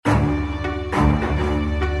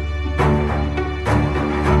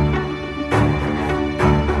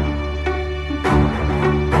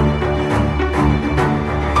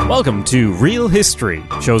Welcome to Real History,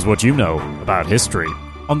 shows what you know about history.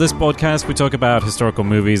 On this podcast, we talk about historical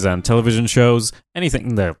movies and television shows,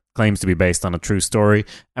 anything that claims to be based on a true story,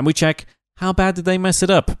 and we check how bad did they mess it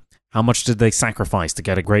up? How much did they sacrifice to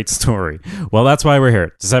get a great story? Well, that's why we're here,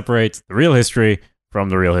 to separate the real history from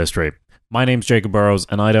the real history. My name's Jacob Burrows,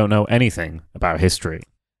 and I don't know anything about history.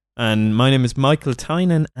 And my name is Michael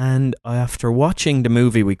Tynan, and after watching the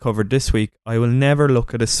movie we covered this week, I will never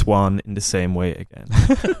look at a swan in the same way again.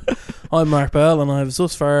 I'm Mark Bell, and I've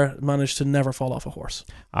thus far managed to never fall off a horse.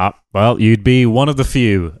 Well, you'd be one of the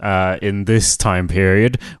few in this time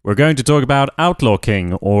period. We're going to talk about Outlaw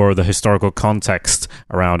King, or the historical context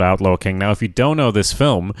around Outlaw King. Now, if you don't know this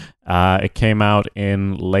film, it came out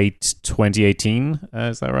in late 2018.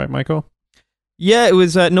 Is that right, Michael? Yeah, it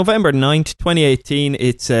was November 9th, 2018.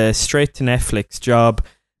 It's a straight-to-Netflix job.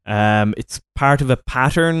 It's part of a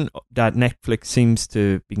pattern that Netflix seems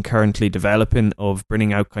to be currently developing of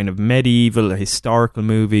bringing out kind of medieval, historical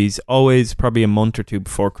movies, always probably a month or two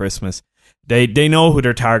before Christmas. They know who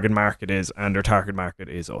their target market is, and their target market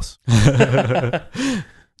is us.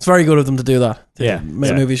 It's very good of them to do that. Yeah.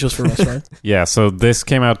 Make movies just for us, right? Yeah, so this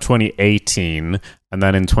came out 2018, and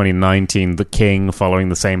then in 2019, The King, following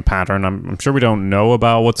the same pattern. I'm sure we don't know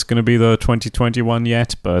about what's going to be the 2021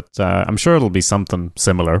 yet, but I'm sure it'll be something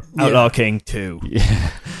similar. Yeah. Outlaw King 2. Yeah.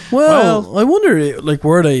 Well, I wonder,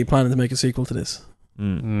 were they planning to make a sequel to this?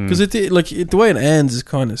 Because the way it ends is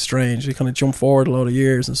kind of strange. They kind of jump forward a lot of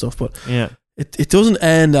years and stuff, but yeah, it doesn't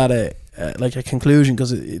end at a conclusion,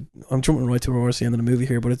 because I'm jumping right towards the end of the movie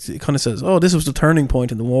here, but it kind of says, oh, this was the turning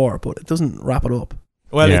point in the war, but it doesn't wrap it up.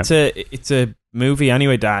 Well, yeah. It's a movie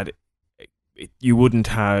anyway, Dad. You wouldn't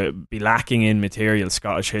be lacking in material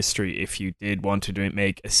Scottish history if you did want to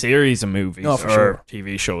make a series of movies or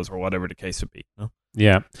TV shows or whatever the case would be. No?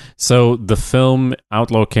 Yeah. So the film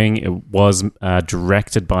Outlaw King, it was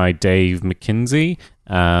directed by Dave McKenzie,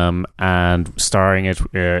 and starring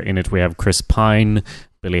in it we have Chris Pine,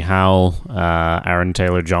 Billy Howell, Aaron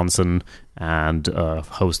Taylor Johnson, and a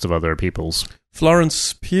host of other peoples.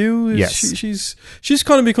 Florence Pugh, yes. She's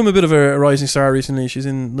kind of become a bit of a rising star recently. She's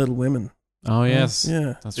in Little Women. Oh yes,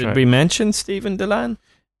 yeah. That's Did right. we mention Stephen Delan?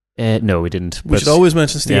 No, we didn't. We should always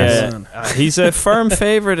mention Stephen Delan. He's a firm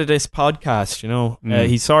favourite of this podcast. You know,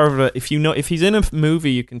 he's sort of if he's in a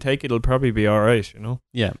movie, you can take it. It'll probably be all right. You know.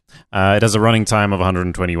 Yeah. It has a running time of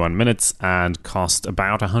 121 minutes and cost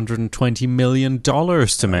about $120 million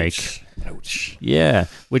to make. Ouch. Yeah,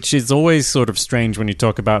 which is always sort of strange when you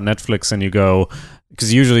talk about Netflix and you go,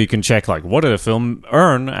 because usually you can check what did a film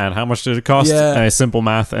earn and how much did it cost? Yeah. Simple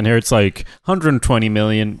math, and here it's 120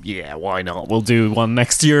 million. Yeah, why not? We'll do one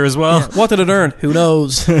next year as well. Yeah. What did it earn? Who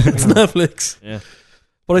knows? It's Netflix. Yeah,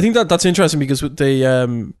 but I think that's interesting because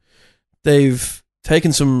they've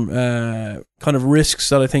taken some kind of risks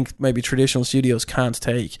that I think maybe traditional studios can't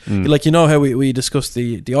take. How we discussed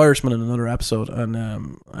the Irishman in another episode, and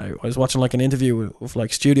I was watching an interview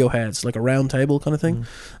with studio heads, a round table kind of thing,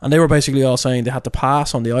 and they were basically all saying they had to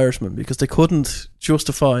pass on the Irishman because they couldn't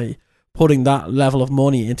justify putting that level of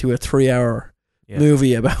money into a 3-hour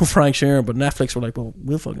movie about Frank Sheeran, but Netflix were well,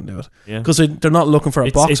 we'll fucking do it, because they're not looking for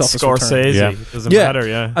a box office Scorsese. return. It doesn't matter.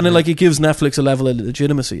 Yeah, and then it gives Netflix a level of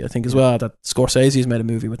legitimacy, I think, as well, that Scorsese's made a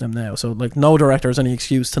movie with them now, so no director has any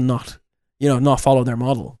excuse to not follow their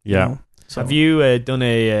model. Yeah. So. Have you done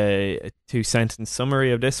a 2-sentence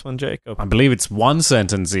summary of this one, Jacob? I believe it's 1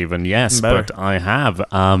 sentence even, yes, but I have.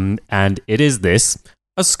 And it is this.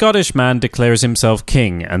 A Scottish man declares himself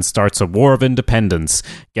king and starts a war of independence,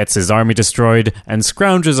 gets his army destroyed, and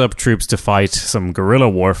scrounges up troops to fight some guerrilla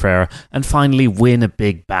warfare and finally win a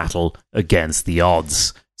big battle against the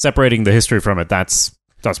odds. Separating the history from it, that's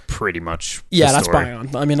pretty much the that's story. bang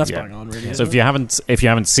on. I mean, that's bang on, really. So if you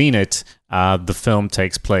haven't seen it, the film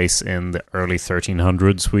takes place in the early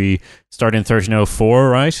 1300s. We start in 1304,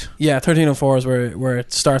 right? Yeah, 1304 is where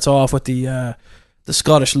it starts off with the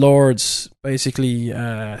Scottish lords basically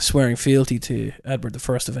swearing fealty to Edward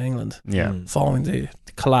I of England, following the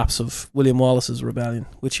collapse of William Wallace's rebellion,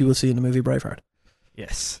 which you will see in the movie Braveheart.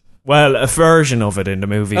 Yes. Well, a version of it in the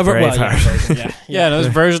movie Braveheart. There's a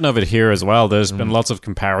version of it here as well. There's been lots of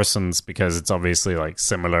comparisons because it's obviously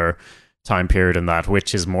similar time period in that,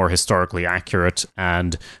 which is more historically accurate.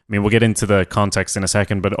 And I mean, we'll get into the context in a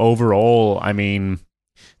second, but overall, I mean,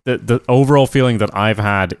 the overall feeling that I've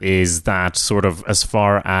had is that sort of as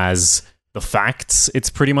far as the facts, it's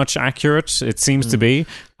pretty much accurate, it seems to be.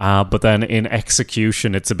 But then in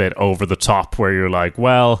execution, it's a bit over the top where you're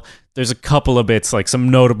well, there's a couple of bits, like some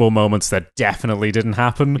notable moments that definitely didn't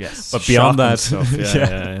happen. Yes, but beyond that, stuff.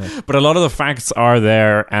 Yeah. But a lot of the facts are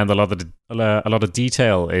there, and a lot of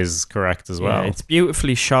detail is correct as well. Yeah, it's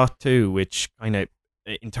beautifully shot too, which kind of,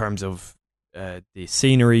 in terms of the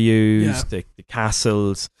scenery used, the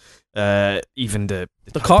castles, even the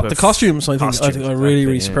costumes. I think are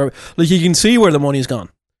really superb. Like, you can see where the money's gone.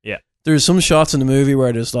 Yeah, there's some shots in the movie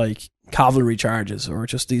where there's like cavalry charges, or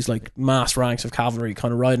just these like mass ranks of cavalry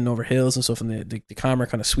kind of riding over hills and stuff, and the camera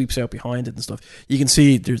kind of sweeps out behind it and stuff. You can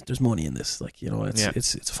see there's money in this. Like,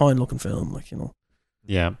 it's a fine looking film. Like,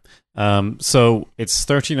 Yeah. So it's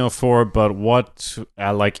 1304, but what,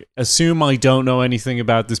 assume I don't know anything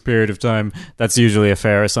about this period of time. That's usually a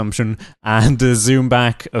fair assumption. And to zoom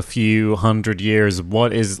back a few hundred years,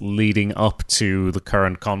 what is leading up to the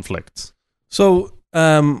current conflict? So,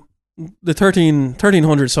 the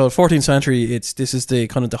 1300s, so 14th century, this is the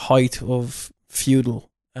kind of the height of feudal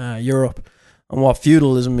Europe. And what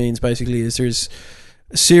feudalism means basically is there's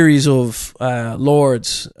a series of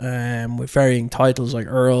lords with varying titles, like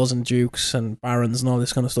earls and dukes and barons and all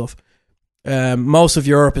this kind of stuff. Most of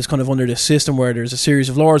Europe is kind of under this system where there's a series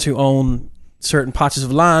of lords who own certain patches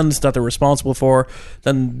of land that they're responsible for.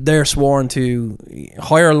 Then they're sworn to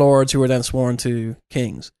higher lords, who are then sworn to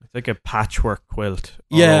kings. It's like a patchwork quilt.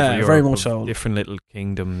 Yeah, very much so. Different little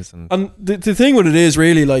kingdoms. And the thing with it is,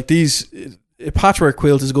 really, like, a patchwork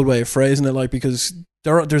quilt is a good way of phrasing it, like, because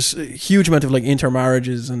there's a huge amount of like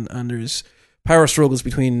intermarriages and there's power struggles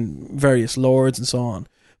between various lords and so on.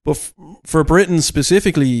 But for Britain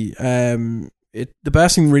specifically, the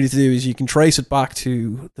best thing really to do is you can trace it back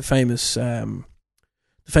to the famous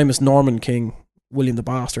Norman king, William the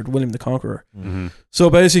Bastard, William the Conqueror. Mm-hmm. So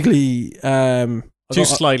basically, two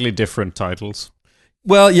slightly different titles.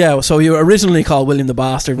 Well, yeah. So he was originally called William the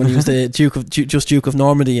Bastard when he was the Duke of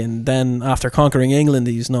Normandy, and then after conquering England,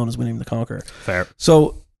 he's known as William the Conqueror. Fair.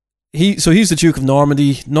 So he's the Duke of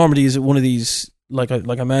Normandy. Normandy is one of these, like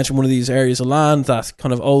I mentioned, one of these areas of land that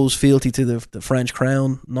kind of owes fealty to the French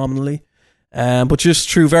crown nominally, but just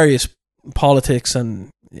through various politics and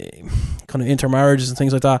kind of intermarriages and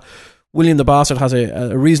things like that, William the Bastard has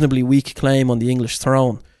a reasonably weak claim on the English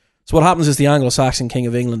throne. So what happens is the Anglo-Saxon King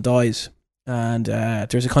of England dies. And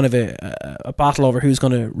there's a kind of a battle over who's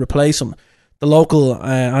going to replace him. The local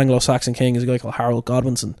Anglo-Saxon king is a guy called Harold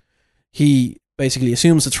Godwinson. He basically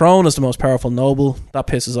assumes the throne as the most powerful noble. That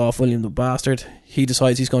pisses off William the Bastard. He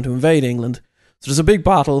decides he's going to invade England. So there's a big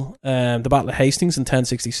battle, the Battle of Hastings in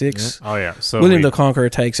 1066. Yeah. Oh yeah. So William the Conqueror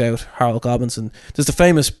takes out Harold Godwinson. There's the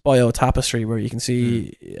famous Bayeux Tapestry where you can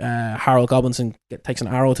see Harold Godwinson takes an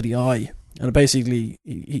arrow to the eye, and basically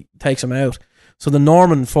he takes him out. So the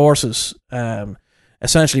Norman forces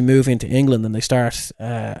essentially move into England, and they start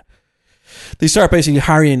basically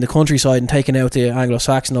harrying the countryside and taking out the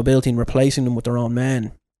Anglo-Saxon nobility and replacing them with their own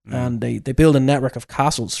men. And they build a network of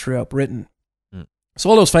castles throughout Britain. So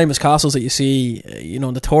all those famous castles that you see,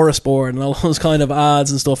 in the tourist board and all those kind of ads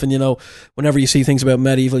and stuff, and whenever you see things about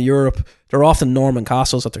medieval Europe, they're often Norman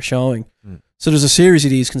castles that they're showing. So there's a series of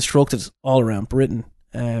these constructed all around Britain.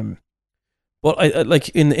 But I like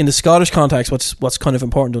in the Scottish context, what's kind of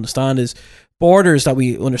important to understand is borders that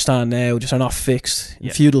we understand now just are not fixed.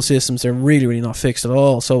 In feudal systems, they're really, really not fixed at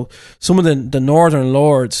all. So some of the northern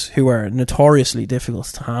lords, who are notoriously difficult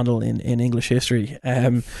to handle in English history,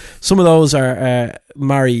 some of those are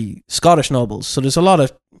marry Scottish nobles. So there's a lot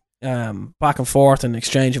of back and forth and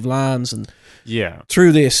exchange of lands, and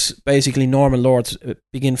through this, basically Norman lords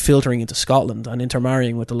begin filtering into Scotland and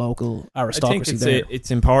intermarrying with the local aristocracy. I think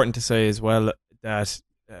it's important to say as well that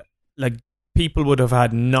people would have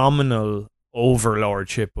had nominal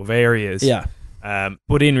overlordship of areas,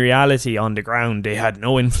 but in reality on the ground they had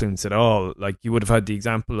no influence at all. Like, you would have had the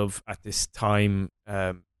example of, at this time,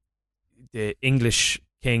 the English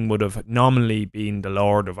king would have nominally been the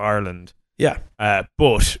Lord of Ireland,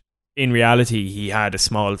 but in reality he had a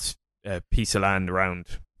small piece of land around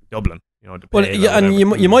Dublin, and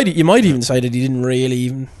you might even say that he didn't really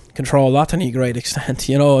even control that to any great extent.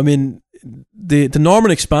 I mean, the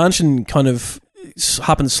Norman expansion kind of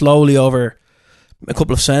happened slowly over a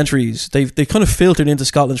couple of centuries. They kind of filtered into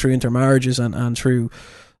Scotland through intermarriages and through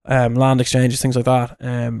land exchanges, things like that.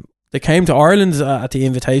 They came to Ireland at the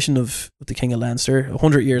invitation of the King of Leinster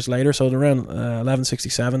 100 years later, so around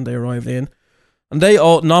 1167 they arrived in. And they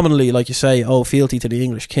all nominally, like you say, owe fealty to the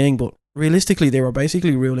English king, but realistically they were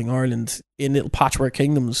basically ruling Ireland in little patchwork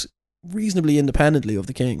kingdoms reasonably independently of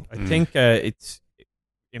the king. I think a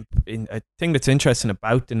thing that's interesting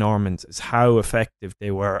about the Normans is how effective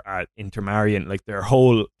they were at intermarrying. Like, their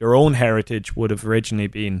own heritage would have originally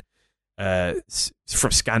been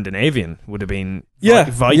from Scandinavian, would have been Yeah,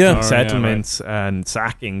 Viking yeah. settlements and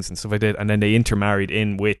sackings and stuff like that, and then they intermarried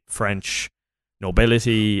in with French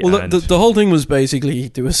nobility. Well, and the whole thing was basically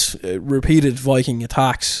there was repeated Viking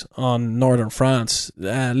attacks on northern France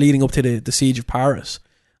leading up to the siege of Paris.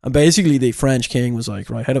 And basically the French king was like,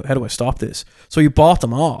 right, how do I stop this? So he bought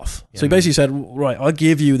them off. So he basically said, right, I'll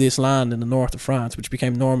give you this land in the north of France, which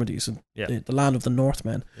became Normandy, so the land of the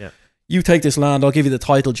Northmen. Yeah. You take this land, I'll give you the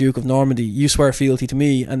title Duke of Normandy, you swear fealty to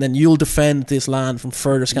me, and then you'll defend this land from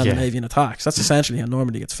further Scandinavian attacks. That's essentially how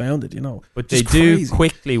Normandy gets founded, you know. But they do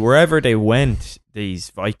quickly, wherever they went, these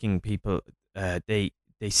Viking people, they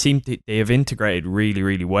seem to, they have integrated really,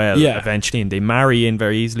 really well eventually, and they marry in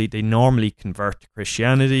very easily. They normally convert to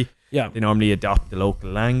Christianity. Yeah. They normally adopt the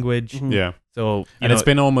local language. Mm-hmm. Yeah. So, it's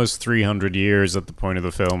been almost 300 years at the point of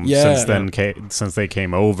the film since they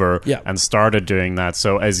came over and started doing that.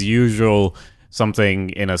 So as usual, something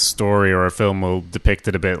in a story or a film will depict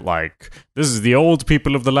it a bit like, this is the old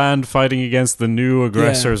people of the land fighting against the new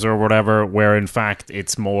aggressors or whatever, where in fact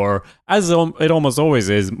it's more, as it almost always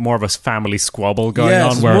is, more of a family squabble going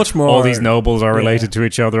on, where much more, all these nobles are related to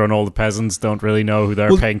each other and all the peasants don't really know who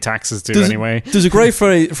they're paying taxes to anyway. There's a great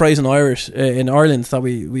phrase in Irish, in Ireland, that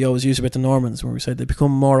we always use about the Normans, where we say they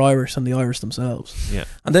become more Irish than the Irish themselves. Yeah.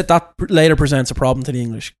 And that later presents a problem to the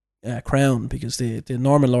English crown, because the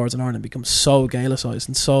Norman lords in Ireland become so Gaelicised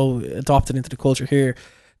and so adopted into the culture here,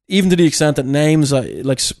 even to the extent that names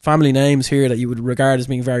like family names here that you would regard as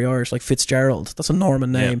being very Irish, like Fitzgerald, that's a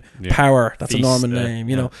Norman name. Power, that's Feast, a Norman name.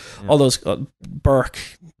 You know, all those Burke,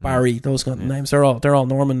 Barry, those kind of names. They're all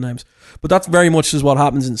Norman names. But that's very much is what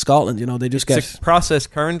happens in Scotland. You know, they just it's a process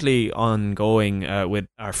currently ongoing with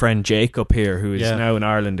our friend Jacob here, who is now in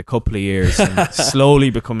Ireland a couple of years and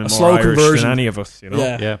slowly becoming more Irish conversion than any of us. You know,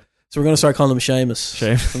 yeah. So we're going to start calling him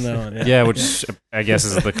Seamus from now on. Yeah, which I guess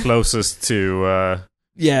is the closest to.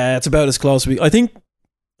 Yeah, it's about as close. I think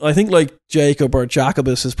like Jacob or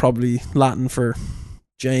Jacobus is probably Latin for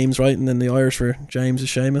James, right? And then the Irish for James is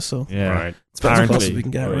Seamus. So right, it's about as close as we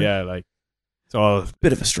can get. Right? Yeah, like it's all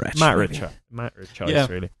bit of a stretch. Matter of choice,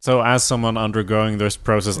 really. So as someone undergoing this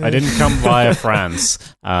process, I didn't come via France,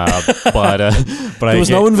 but there was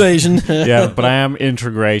no invasion. But I am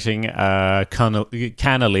integrating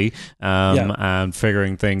cannily and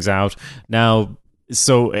figuring things out now.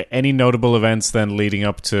 So any notable events then leading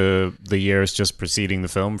up to the years just preceding the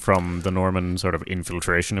film, from the Norman sort of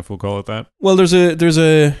infiltration, if we'll call it that? Well, there's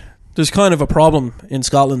kind of a problem in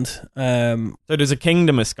Scotland. So there's a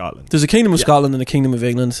kingdom of Scotland. There's a kingdom of Scotland and a kingdom of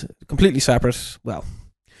England, completely separate. Well,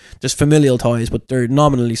 just familial ties, but they're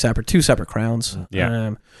nominally separate, two separate crowns.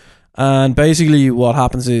 Yeah. And basically what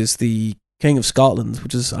happens is the King of Scotland,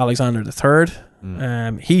 which is Alexander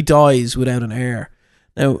III, he dies without an heir.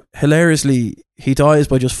 Now, hilariously, he dies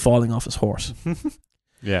by just falling off his horse.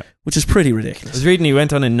 Yeah. Which is pretty ridiculous. I was reading he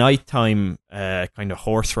went on a nighttime kind of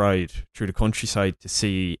horse ride through the countryside to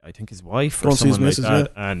see, I think, his wife or someone like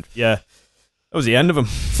that. Yeah. And that was the end of him.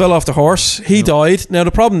 Fell off the horse. He died. Now,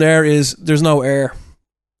 the problem there is there's no heir.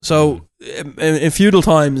 So, in feudal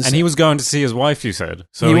times... And he was going to see his wife, you said.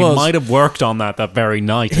 So he might have worked on that very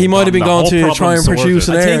night. He might have been going to try and produce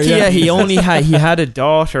an heir. I think, he only had a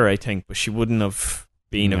daughter, I think, but she wouldn't have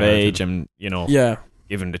been of age and,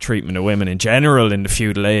 given the treatment of women in general in the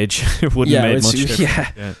feudal age, it wouldn't have made much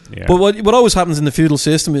difference. Yeah. But what always happens in the feudal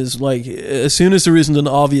system is, like, as soon as there isn't an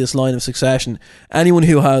obvious line of succession, anyone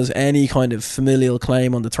who has any kind of familial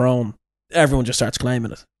claim on the throne, everyone just starts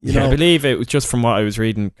claiming it. You know? I believe it was, just from what I was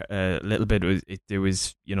reading a little bit, there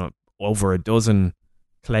was over a dozen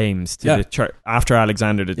claims to the church after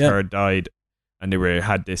Alexander III died. And they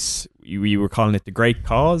had this, you were calling it the Great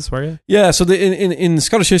Cause, were you? Yeah, so in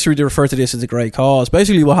Scottish history, they refer to this as the Great Cause.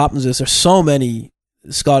 Basically, what happens is there's so many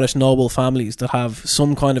Scottish noble families that have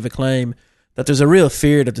some kind of a claim that there's a real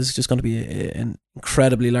fear that there's just going to be an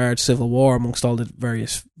incredibly large civil war amongst all the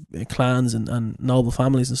various clans and noble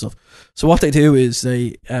families and stuff. So what they do is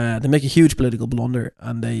they make a huge political blunder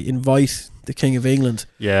and they invite the King of England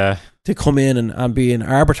to come in and be an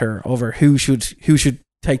arbiter over who should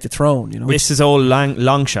take the throne. This is all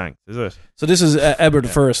Longshanks, is it? So this is Edward I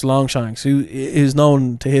Longshanks, who is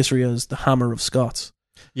known to history as the Hammer of Scots.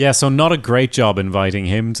 Yeah, so not a great job inviting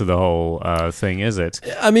him to the whole thing, is it?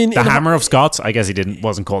 I mean, the Hammer of Scots. I guess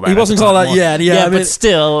wasn't called that. He wasn't called that. Yeah. But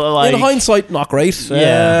still, like, in hindsight, not great.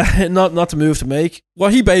 Not the move to make.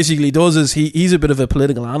 What he basically does is he's a bit of a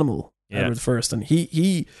political animal, Edward I, and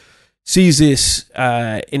he sees this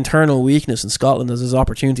internal weakness in Scotland as his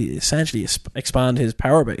opportunity to essentially expand his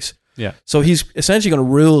power base. Yeah. So he's essentially going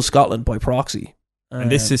to rule Scotland by proxy. And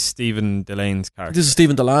this is Stephen Delane's character. This is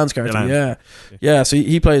Stephen Delan's character. Yeah. So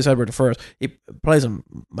he plays Edward the First. He plays him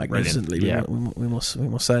magnificently. Yeah. We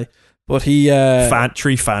must say. But he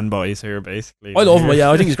three fanboys here basically. I love him. Yeah,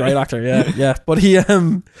 I think he's a great actor. Yeah. But he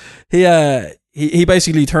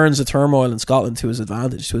basically turns the turmoil in Scotland to his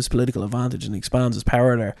advantage, to his political advantage, and expands his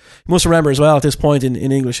power there. You must remember as well at this point in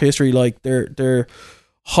English history, like they're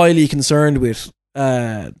highly concerned with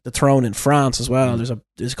the throne in France as well.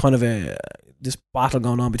 There's kind of this battle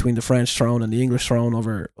going on between the French throne and the English throne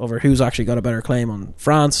over who's actually got a better claim on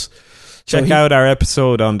France. Check out our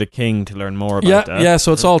episode on the King to learn more about that. Yeah,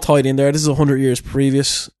 so it's all tied in there. This is 100 years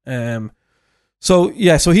previous. So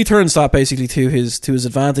he turns that basically to his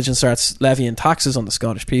advantage and starts levying taxes on the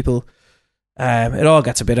Scottish people. It all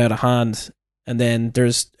gets a bit out of hand, and then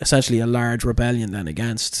there's essentially a large rebellion then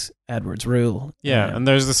against Edward's rule. Yeah, and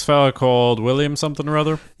there's this fella called William something or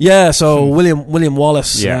other. Yeah, so William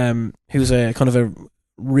Wallace, who's a kind of a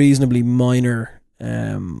reasonably minor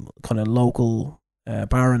kind of local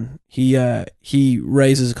baron. He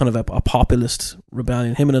raises kind of a populist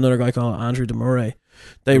rebellion. Him and another guy called Andrew de Murray.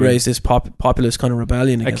 They raised this populist kind of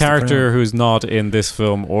rebellion against a character who's not in this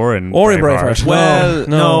film or in Braveheart. Well,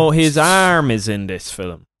 no, his arm is in this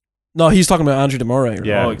film. No, he's talking about Andrew de Murray.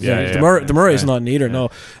 De Murray is not in either. No,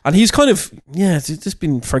 and he's kind of it's just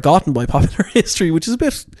been forgotten by popular history, which is a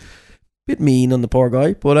bit mean on the poor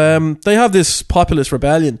guy. But they have this populist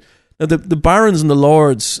rebellion. Now, the barons and the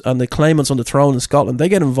lords and the claimants on the throne in Scotland, they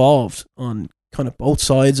get involved on kind of both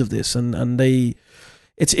sides of this, and they.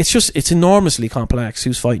 It's enormously complex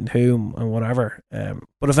who's fighting whom and whatever.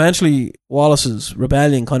 But eventually Wallace's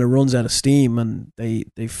rebellion kind of runs out of steam, and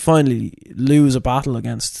they finally lose a battle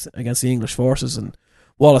against the English forces, and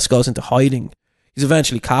Wallace goes into hiding. He's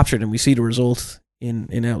eventually captured, and we see the result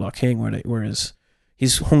in Outlaw King, where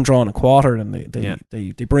he's hung, drawn, and quartered, and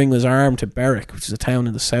they bring his arm to Berwick, which is a town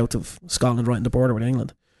in the south of Scotland, right on the border with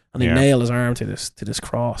England, and they nail his arm to this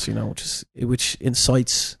cross, which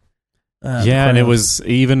incites. And it was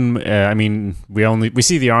even. We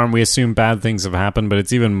see the arm. We assume bad things have happened, but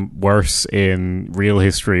it's even worse in real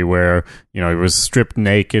history, where he was stripped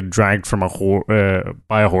naked, dragged from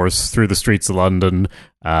by a horse through the streets of London,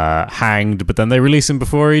 hanged. But then they release him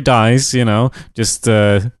before he dies. Just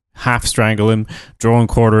half strangle him, draw and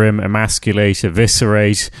quarter him, emasculate,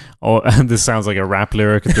 eviscerate. And this sounds like a rap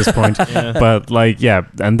lyric at this point. But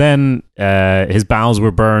and then his bowels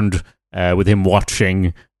were burned with him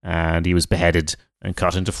watching. And he was beheaded and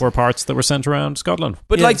cut into 4 parts that were sent around Scotland.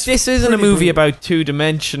 But this isn't a movie about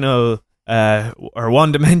 2-dimensional or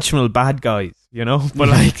 1-dimensional bad guys, But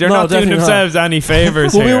they're not doing themselves any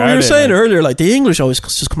favors. Well, we were saying earlier, the English always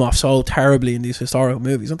just come off so terribly in these historical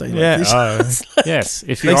movies, don't they? Yes.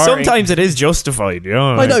 If you sometimes it is justified,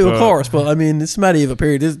 I know, of course, but I mean, it's medieval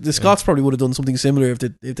period. The Scots probably would have done something similar if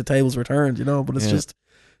the tables were turned, But it's just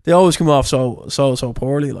they always come off so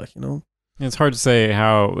poorly, It's hard to say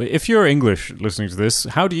how. If you're English listening to this,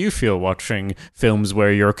 how do you feel watching films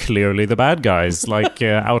where you're clearly the bad guys, like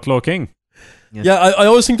Outlaw King? Yeah, I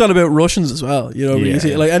always think that about Russians as well. You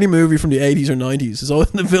see, like any movie from the 80s or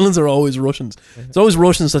 90s, the villains are always Russians. It's always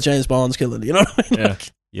Russians that James Bond's killing. You know what I mean?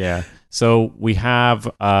 Yeah. So we have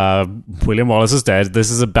William Wallace is dead.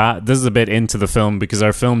 This is a bit into the film because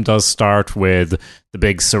our film does start with the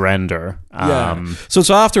big surrender.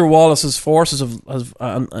 So after Wallace's forces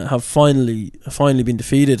have finally been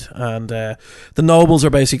defeated, and the nobles are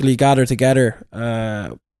basically gathered together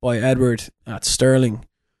by Edward at Stirling,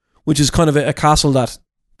 which is kind of a castle that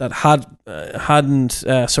hadn't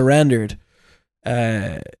surrendered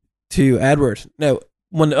to Edward. Now,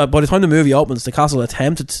 by the time the movie opens, the castle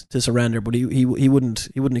attempted to surrender, but he wouldn't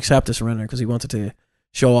accept the surrender because he wanted to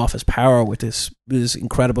show off his power with this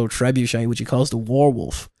incredible trebuchet, which he calls the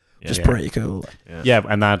Warwolf. Which is pretty cool. Yeah,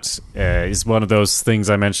 and that is one of those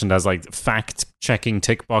things I mentioned as like fact checking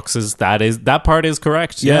tick boxes. That part is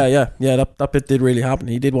correct. Yeah. That bit did really happen.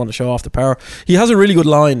 He did want to show off the power. He has a really good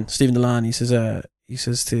line, Stephen Delan. He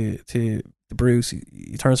says to Bruce,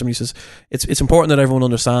 he turns to him and he says, it's important that everyone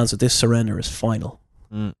understands that this surrender is final.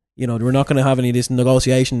 We're not going to have any of this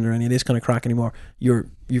negotiation or any of this kind of crack anymore.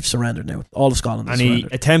 You've surrendered now. All of Scotland has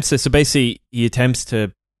surrendered. He attempts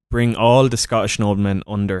to bring all the Scottish noblemen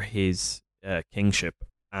under his kingship,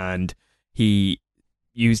 and he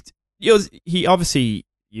obviously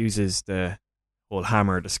uses the whole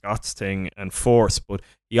hammer the Scots thing and force, but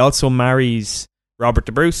he also marries Robert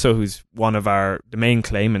de Bruce, who's one of the main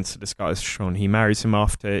claimants to the Scottish throne. He marries him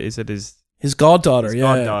off to his goddaughter,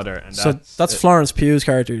 goddaughter, and so that's Florence Pugh's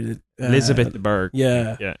character, Elizabeth de Burgh.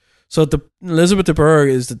 Yeah. So Elizabeth de Burgh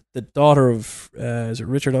is the daughter of is it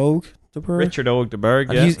Richard Og de Burgh? Richard Og de Burgh.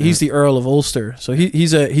 And Yeah, he's the Earl of Ulster. So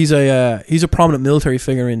he's a prominent military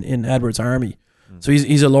figure in Edward's army. So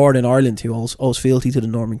he's a lord in Ireland who owes fealty to the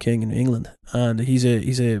Norman king in England, and he's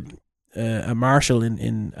a marshal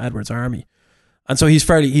in Edward's army, and so he's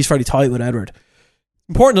fairly tight with Edward.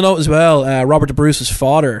 Important to note as well, Robert the Bruce's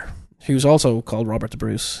father, who was also called Robert the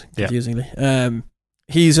Bruce, confusingly.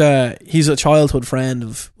 He's a childhood friend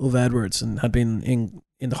of Edward's and had been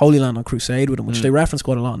in the Holy Land on crusade with him, which they reference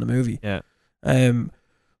quite a lot in the movie. Yeah.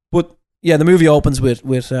 But yeah, the movie opens with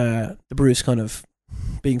the Bruce kind of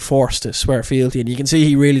being forced to swear fealty, and you can see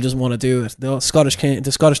he really doesn't want to do it. The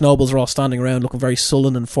Scottish nobles are all standing around looking very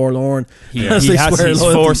sullen and forlorn.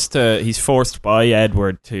 He's forced by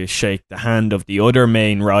Edward to shake the hand of the other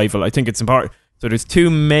main rival. I think it's important. So there's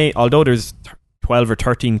two main, although there's 12 or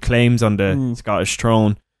 13 claims on the Scottish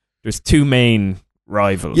throne, there's two main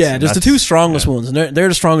rivals. Yeah, there's the two strongest ones, and they're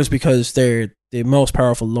the strongest because they're the most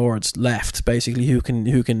powerful lords left, basically, who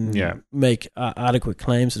can make adequate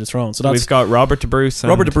claims to the throne. So we've got Robert the Bruce,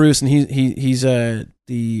 and he's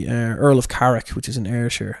the Earl of Carrick, which is in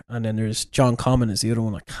Ayrshire, and then there's John Comyn is the other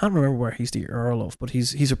one. I can't remember where he's the Earl of, but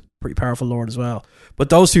he's a pretty powerful lord as well. But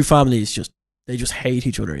those two families just hate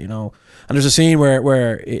each other, you know. And there's a scene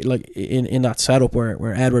where it, like in that setup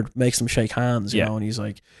where Edward makes them shake hands, you know, and he's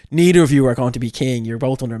like, neither of you are going to be king, you're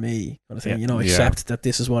both under me, kind of thing, you know, accept that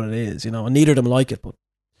this is what it is, you know, and neither of them like it, but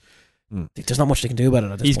there's not much they can do about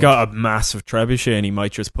it at this He's point. got a massive trebuchet and he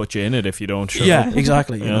might just put you in it if you don't show Yeah, up.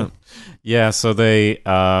 exactly. You know? Yeah, so they're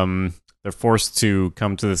forced to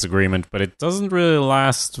come to this agreement, but it doesn't really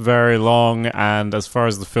last very long, and as far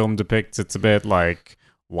as the film depicts, it's a bit like,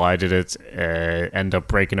 why did it end up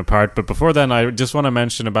breaking apart? But before then, I just want to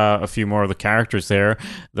mention about a few more of the characters there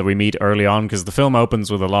that we meet early on, because the film opens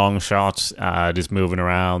with a long shot, just moving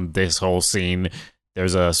around this whole scene.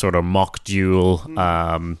 There's a sort of mock duel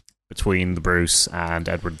between the Bruce and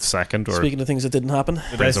Edward II. Or speaking of things that didn't happen,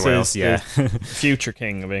 Prince of Wales, future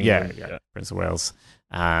king of England. Yeah, Prince of Wales.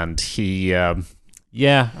 And he, I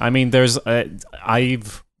mean, there's,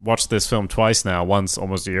 I've watched this film twice now, once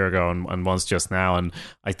almost a year ago and once just now, and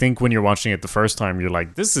I think when you're watching it the first time, you're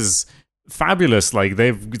like, this is fabulous, like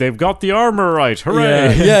they've got the armor right,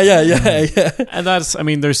 hooray. Yeah. And that's, I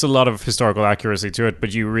mean, there's a lot of historical accuracy to it,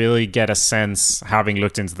 but you really get a sense, having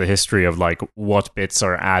looked into the history, of like what bits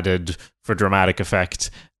are added for dramatic effect.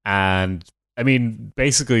 And I mean,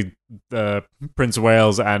 basically, the Prince of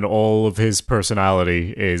Wales and all of his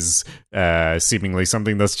personality is seemingly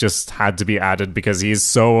something that's just had to be added because he is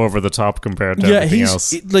so over the top compared to everything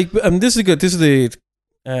else. This is good. This is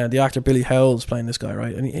the actor Billy Howell's playing this guy,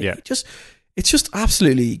 right? And it's just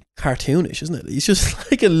absolutely cartoonish, isn't it? He's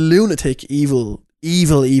just like a lunatic, evil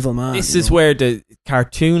man. This is where the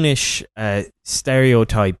cartoonish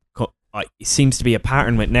stereotype seems to be a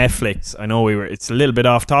pattern with Netflix. I know it's a little bit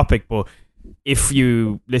off topic, but if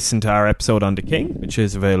you listen to our episode on The King, which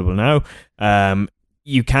is available now,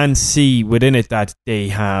 you can see within it that they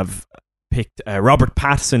have picked Robert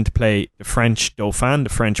Pattinson to play the French Dauphin,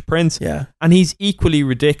 the French prince, and he's equally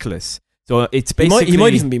ridiculous. So it's basically... He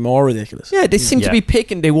might even be more ridiculous. Yeah, they seem to be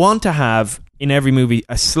picking... They want to have, in every movie,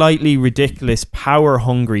 a slightly ridiculous,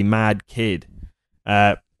 power-hungry, mad kid.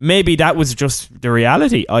 Maybe that was just the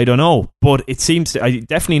reality. I don't know, but it seems I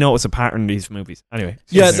definitely notice a pattern in these movies. Anyway,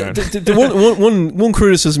 the one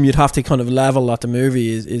criticism you'd have to kind of level at the movie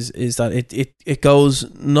is that it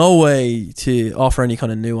goes no way to offer any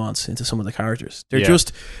kind of nuance into some of the characters.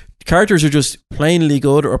 The characters are just plainly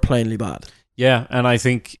good or plainly bad. Yeah, and I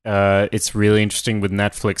think it's really interesting with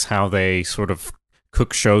Netflix how they sort of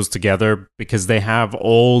cook shows together, because they have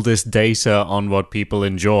all this data on what people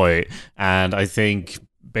enjoy, and I think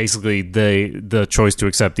basically the choice to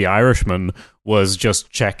accept The Irishman was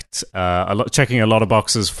just checking a lot of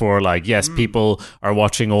boxes for, like, yes, people are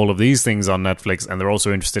watching all of these things on Netflix and they're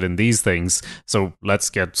also interested in these things, so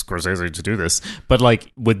let's get Scorsese to do this. But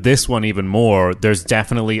like with this one even more, there's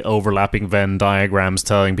definitely overlapping Venn diagrams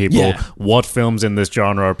telling people what films in this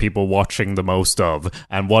genre are people watching the most of,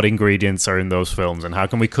 and what ingredients are in those films, and how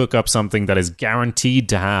can we cook up something that is guaranteed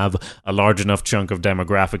to have a large enough chunk of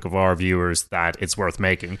demographic of our viewers that it's worth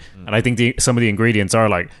making. And I think some of the ingredients are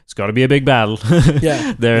like, it's got to be a big battle.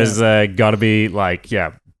 There's got to be like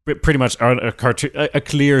pretty much a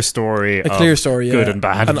clear story, good and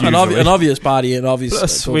bad, an obvious baddie, and obvious.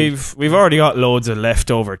 Plus, we've already got loads of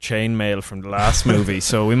leftover chainmail from the last movie,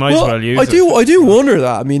 so we might as well use it. I do wonder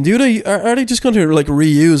that. I mean, are they just going to like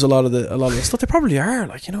reuse a lot of the stuff? They probably are.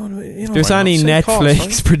 Like, you know, if there's any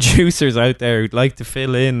Netflix producers out there who'd like to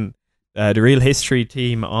fill in the Real History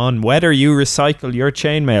team on whether you recycle your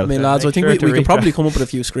chainmail. I mean, lads, I think we could probably come up with a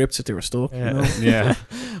few scripts if they were stuck. Yeah. You know? Yeah.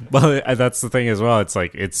 Well, that's the thing as well. It's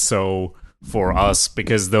like, it's so for us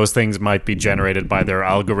because those things might be generated by their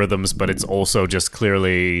algorithms, but it's also just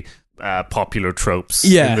clearly popular tropes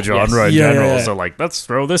in the genre in general. So like, let's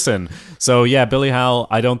throw this in. So yeah, Billy Howell,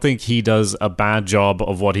 I don't think he does a bad job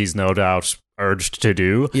of what he's no doubt urged to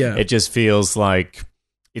do. Yeah. It just feels like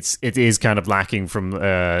it is kind of lacking from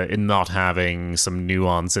in not having some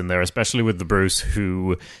nuance in there, especially with the Bruce,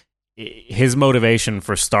 who his motivation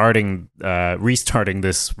for restarting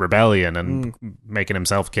this rebellion and making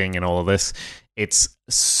himself king and all of this, it's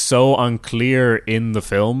so unclear in the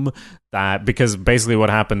film that, because basically what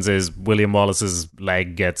happens is William Wallace's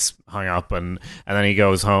leg gets hung up and then he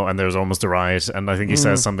goes home and there's almost a riot, and I think he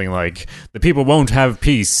says something like, the people won't have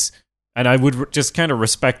peace. And I would just kind of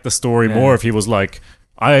respect the story more if he was like,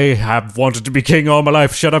 I have wanted to be king all my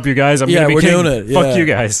life. Shut up, you guys. I'm going to be king. Doing it. Fuck you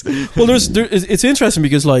guys. Well, it's interesting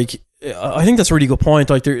because, like, I think that's a really good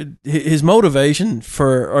point. Like, his motivation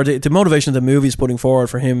the motivation the movie's putting forward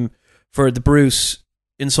for him, for the Bruce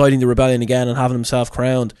inciting the rebellion again and having himself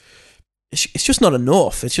crowned, it's just not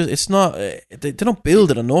enough. It's not. They don't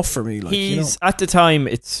build it enough for me. Like, at the time,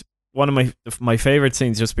 it's one of my favorite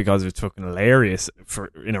scenes, just because it's fucking hilarious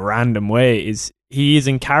in a random way. Is he is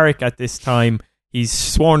in Carrick at this time. He's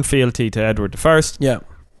sworn fealty to Edward I. Yeah.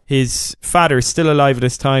 His father is still alive at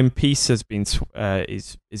this time. Peace has been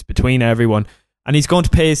is between everyone, and he's going to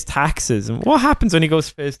pay his taxes. And what happens when he goes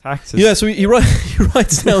to pay his taxes? Yeah, so he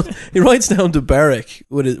writes down to Berwick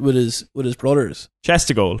with his brothers, chest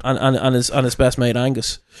of gold, and his best mate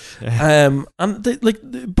Angus, yeah. And they,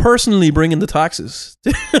 like, personally bringing the taxes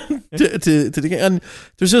to the king. And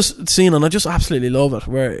there's just a scene, and I just absolutely love it,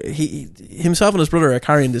 where he himself and his brother are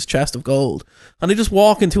carrying this chest of gold, and they just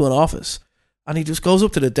walk into an office, and he just goes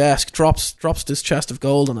up to the desk, drops this chest of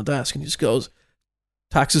gold on the desk, and he just goes,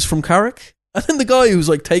 taxes from Carrick. And then the guy who's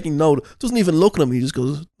like taking note doesn't even look at him. He just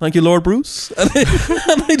goes, "Thank you, Lord Bruce," and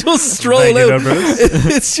they just stroll out. Lord Bruce.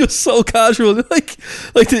 It's just so casual, like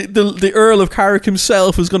the Earl of Carrick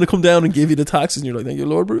himself is going to come down and give you the taxes, and you're like, "Thank you,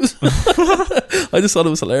 Lord Bruce." I just thought it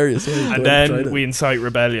was hilarious. And then we incite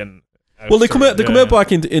rebellion. Well, they come out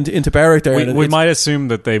back into Berwick there. We might assume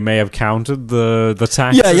that they may have counted the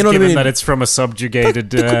taxes, yeah, you know given what I mean? that it's from a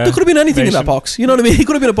subjugated. There could have been anything in that box. You know what I mean? He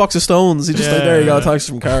could have been a box of stones. He just like, there you go, taxes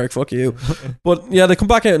from Carrick. Fuck you. But yeah, they come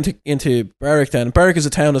back out into Berwick. Then Berwick is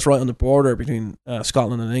a town that's right on the border between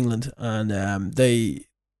Scotland and England, and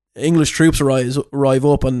English troops arrive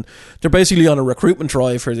up, and they're basically on a recruitment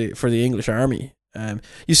drive for the English army.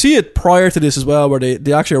 You see it prior to this as well, where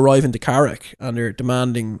they actually arrive into Carrick and they're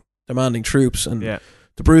demanding troops, and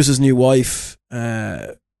the Bruce's new wife,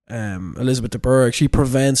 Elizabeth de Burgh, she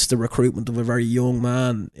prevents the recruitment of a very young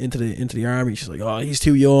man into the army. She's like, "Oh, he's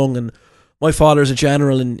too young, and my father's a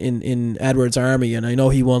general in Edward's army, and I know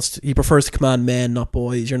he prefers to command men, not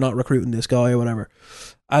boys. You're not recruiting this guy or whatever."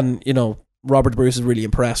 And Robert Bruce is really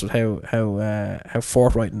impressed with how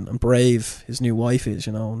forthright and brave his new wife is.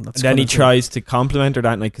 And then he tries to compliment her,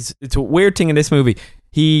 because it's a weird thing in this movie.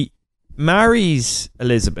 He marries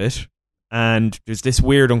Elizabeth, and there's this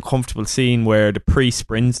weird uncomfortable scene where the priest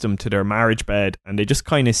brings them to their marriage bed, and they just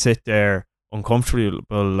kind of sit there uncomfortable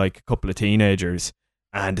like a couple of teenagers,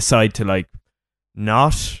 and decide to like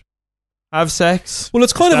not have sex. Well,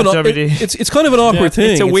 it's kind of it's kind of an awkward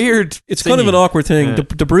thing. It's a weird. It's kind of an awkward thing. Yeah.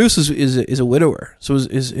 The Bruce is a widower, so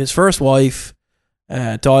his first wife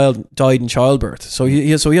died in childbirth. So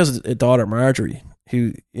he has a daughter, Marjorie,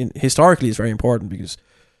 who historically is very important because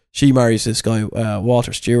she marries this guy,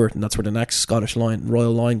 Walter Stewart, and that's where the next Scottish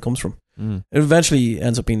royal line comes from. It eventually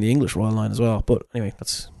ends up being the English royal line as well. But anyway,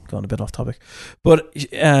 that's gone a bit off topic. But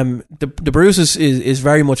the Bruce is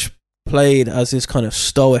very much played as this kind of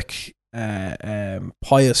stoic,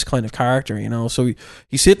 pious kind of character, So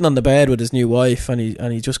he's sitting on the bed with his new wife, and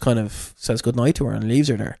he just kind of says goodnight to her and leaves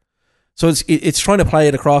her there. So it's trying to play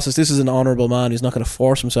it across as this is an honourable man who's not going to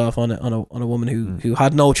force himself on a woman who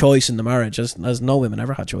had no choice in the marriage, as no women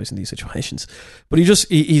ever had choice in these situations. But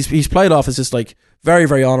he's played off as this like very,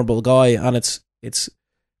 very honourable guy, and it's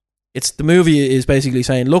the movie is basically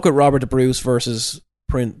saying, look at Robert the Bruce versus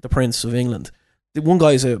the Prince of England. The one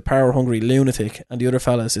guy is a power hungry lunatic, and the other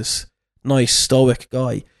fella is this nice stoic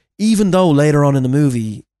guy. Even though later on in the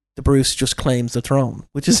movie, the Bruce just claims the throne,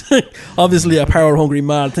 which is obviously a power-hungry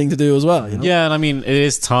mad thing to do as well. Yeah, and I mean, it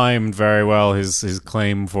is timed very well, his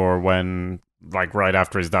claim for when like right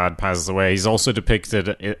after his dad passes away. He's also depicted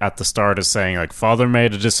at the start as saying like, father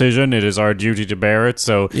made a decision, it is our duty to bear it.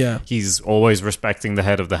 So he's always respecting the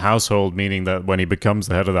head of the household, meaning that when he becomes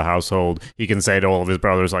the head of the household, he can say to all of his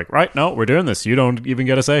brothers like, right, no, we're doing this, you don't even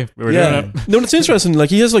get a say, we're doing it. No, it's interesting,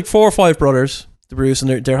 like he has like 4 or 5 brothers, the Bruce,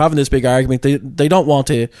 and they're having this big argument. They didn't want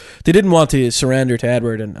to surrender to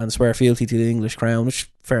Edward and swear fealty to the English crown,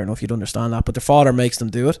 which fair enough, you'd understand that, but their father makes them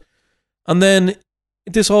do it. And then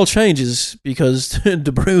this all changes because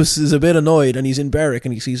the Bruce is a bit annoyed and he's in Berwick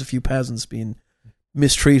and he sees a few peasants being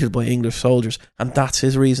mistreated by English soldiers, and that's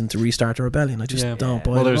his reason to restart the rebellion. I just don't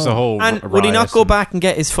buy it. Well, there's a whole and would he not go back and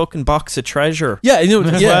get his fucking box of treasure? Yeah, you know,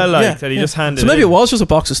 that he just handed. So maybe it was just a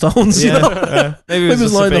box of stones. You know? Maybe it was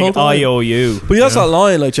just a big IOU. But he has that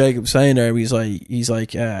line, like Jacob was saying there. He's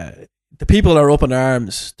like, the people are up in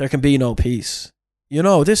arms. There can be no peace. You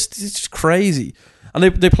know, this is just crazy. And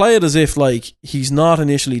they play it as if like he's not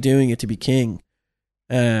initially doing it to be king.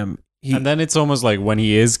 And then it's almost like when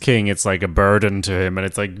he is king, it's like a burden to him, and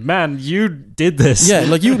it's like, man, you did this. Yeah,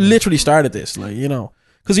 like you literally started this, like, you know,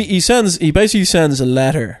 because he basically sends a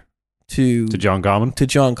letter to John Comyn. To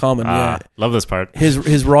John Comyn, yeah, love this part.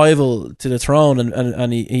 His rival to the throne,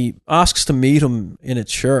 and he asks to meet him in a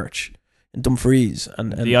church in Dumfries,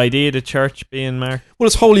 and the idea of the church being marked. Well,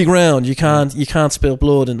 it's holy ground. You can't spill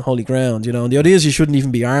blood in holy ground, you know. And the idea is you shouldn't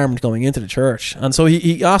even be armed going into the church. And so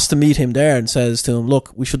he asks to meet him there and says to him,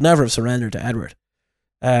 "Look, we should never have surrendered to Edward.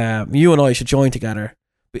 You and I should join together."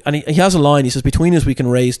 And he has a line. He says, "Between us, we can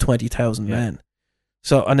raise 20,000 men."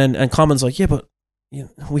 So and Comyn's like, "Yeah, but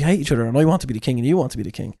we hate each other, and I want to be the king, and you want to be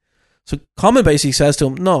the king." So Comyn basically says to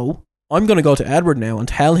him, "No, I'm going to go to Edward now and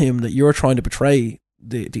tell him that you're trying to betray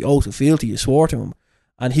the oath of fealty you swore to him,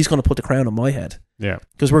 and he's going to put the crown on my head. Yeah,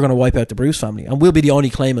 because we're going to wipe out the Bruce family, and we'll be the only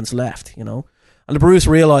claimants left, you know." And the Bruce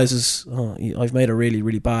realizes, I've made a really,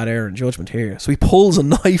 really bad error in judgment here. So he pulls a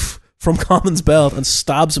knife from Comyn's belt and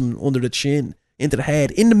stabs him under the chin, into the head,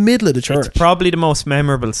 in the middle of the church. It's probably the most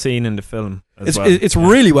memorable scene in the film. It's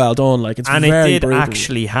really well done. Like, it's and very it did brutal.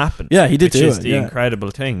 actually happen. Yeah, he did which do is it. the incredible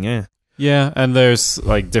thing. Yeah. Yeah, and there's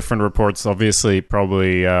like different reports. Obviously,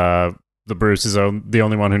 probably the Bruce is the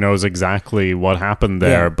only one who knows exactly what happened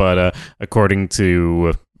there. Yeah. But according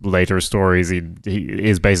to later stories, he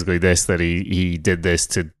is basically this, that he did this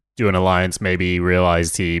to do an alliance. Maybe he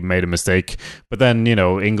realized he made a mistake, but then, you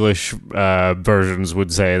know, English versions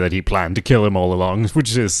would say that he planned to kill him all along,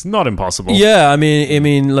 which is not impossible. Yeah, I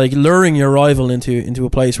mean, like luring your rival into a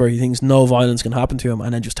place where he thinks no violence can happen to him,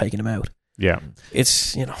 and then just taking him out. Yeah,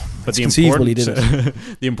 it's, you know, but it's conceivable he did it.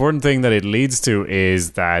 The important thing that it leads to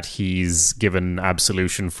is that he's given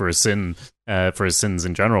absolution for his sins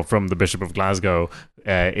in general from the Bishop of Glasgow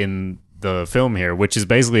in the film here, which is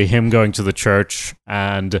basically him going to the church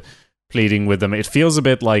and pleading with them. It feels a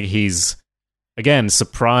bit like he's, again,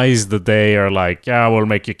 surprised that they are like, yeah, we'll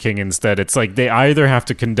make you king instead. It's like they either have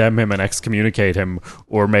to condemn him and excommunicate him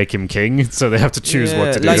or make him king, so they have to choose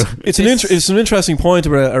what to do. It's an interesting point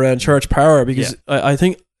around church power, because I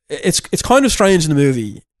think it's kind of strange in the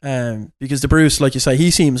movie, because the Bruce, like you say,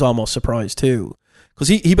 he seems almost surprised too, because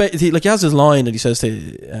he like he has this line that he says to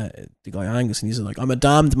the guy Angus, and he's like, "I'm a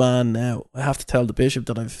damned man now. I have to tell the bishop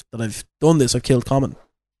that I've done this. I've killed Comyn."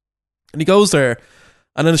 And he goes there,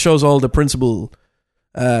 and then it shows all the principal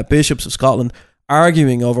bishops of Scotland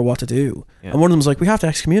arguing over what to do. Yeah. And one of them's like, "We have to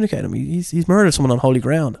excommunicate him. He's murdered someone on holy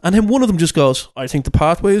ground." And then one of them just goes, "I think the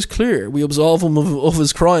pathway is clear. We absolve him of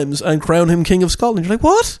his crimes and crown him king of Scotland." You're like,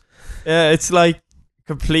 what? Yeah, it's like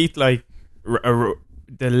complete, like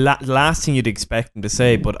the last thing you'd expect him to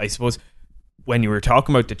say. But I suppose when you were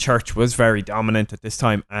talking about the church was very dominant at this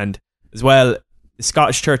time, and as well, the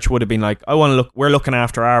Scottish church would have been like, we're looking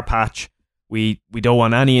after our patch. We don't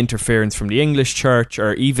want any interference from the English church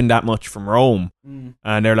or even that much from Rome.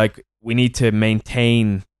 And they're like, we need to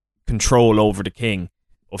maintain control over the king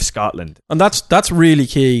of Scotland. And that's really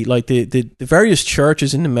key. Like the various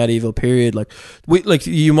churches in the medieval period, like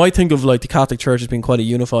you might think of like the Catholic Church as being quite a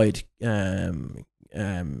unified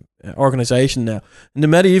organization now. In the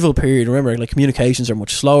medieval period, remember, like, communications are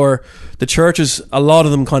much slower. The churches, a lot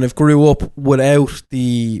of them kind of grew up without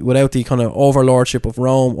the kind of overlordship of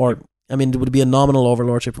Rome, or I mean, there would be a nominal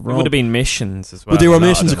overlordship of Rome. It would have been missions as well. But they were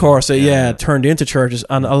missions, of course. They turned into churches,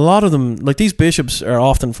 and a lot of them, like, these bishops are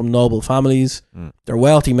often from noble families. They're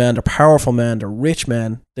wealthy men, they're powerful men, they're rich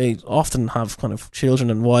men. They often have kind of children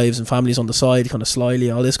and wives and families on the side, kind of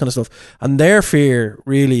slyly, all this kind of stuff. And their fear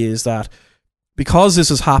really is that because this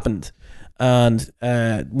has happened, and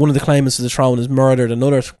one of the claimants to the throne has murdered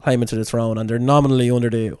another claimant to the throne, and they're nominally under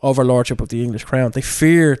the overlordship of the English crown, they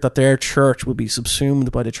fear that their church will be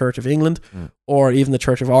subsumed by the Church of England or even the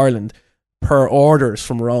Church of Ireland, per orders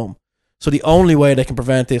from Rome. So the only way they can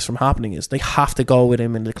prevent this from happening is they have to go with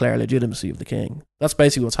him and declare legitimacy of the king. That's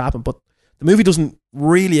basically what's happened. But the movie doesn't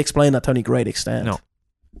really explain that to any great extent. No.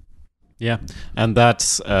 Yeah, and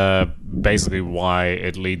that's basically why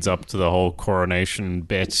it leads up to the whole coronation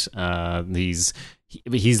bit.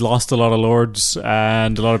 He's lost a lot of lords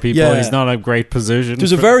and a lot of people. Yeah. He's not in a great position.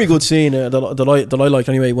 There's a very good scene that I like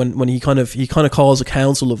anyway when he kind of calls a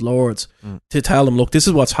council of lords to tell them, look, this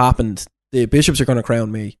is what's happened. The bishops are going to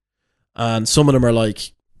crown me, and some of them are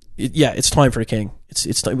like, yeah, it's time for the king.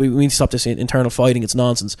 It's time. We need to stop this internal fighting. It's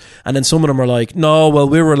nonsense. And then some of them are like, no, well,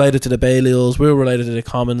 we're related to the Balials, we're related to the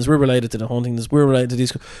Commons, we're related to the Huntingdons, we're related to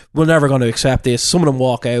these. We're never going to accept this. Some of them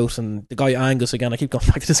walk out, and the guy Angus again. I keep going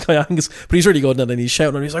back to this guy Angus, but he's really good. And then he's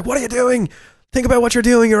shouting, and he's like, "What are you doing? Think about what you're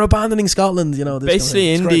doing. You're abandoning Scotland." You know. This Basically,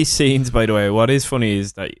 kind of in thing. these scenes, by the way, what is funny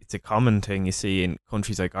is that it's a common thing you see in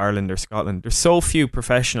countries like Ireland or Scotland. There's so few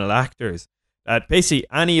professional actors that basically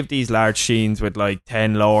any of these large scenes with like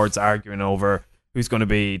 10 lords arguing over who's going to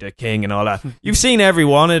be the king and all that. You've seen every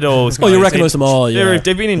one of those. Oh, you recognise them all. Yeah,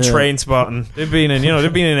 they've been in Trainspotting. They've been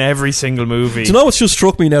in every single movie. Do you know what's just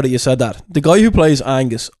struck me now that you said that? The guy who plays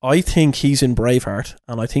Angus, I think he's in Braveheart,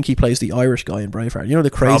 and I think he plays the Irish guy in Braveheart. You know,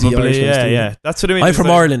 the crazy Probably, Irish guy. yeah. That's what I mean. I'm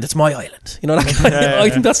from Ireland. It's my island. You know that guy? Yeah. I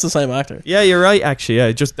think that's the same actor. Yeah, you're right. Actually,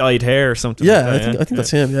 yeah, just dyed hair or something. Yeah, like that, I think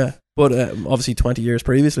that's him. Yeah, but obviously 20 years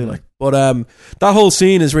previously, like. But that whole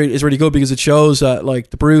scene is really good because it shows that like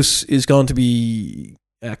the Bruce is going to be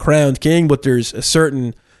crowned king, but there's a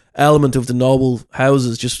certain element of the noble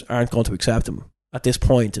houses just aren't going to accept him at this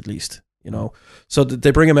point, at least. You know, so they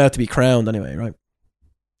bring him out to be crowned anyway, right?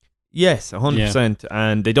 Yes, 100%.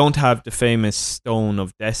 And they don't have the famous stone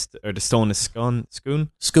of or the stone of Scone.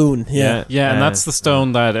 Scone, yeah. Yeah, and that's the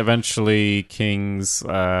stone that eventually kings.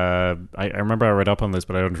 I remember I read up on this,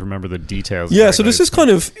 but I don't remember the details. Yeah, so this is kind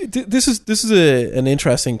of this is an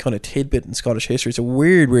interesting kind of tidbit in Scottish history. It's a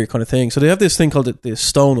weird kind of thing. So they have this thing called the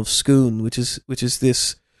Stone of Scone, which is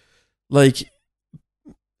this like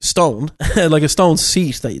stone, like a stone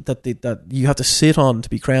seat that you have to sit on to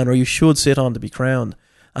be crowned, or you should sit on to be crowned.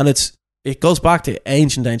 And it goes back to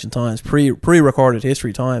ancient times, pre-recorded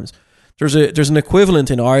history times. There's an equivalent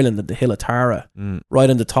in Ireland at the Hill of Tara. Right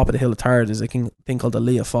on the top of the Hill of Tara, there's a thing called the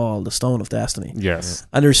Lia Fáil, the Stone of Destiny. Yes.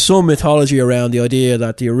 And there's some mythology around the idea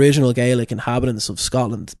that the original Gaelic inhabitants of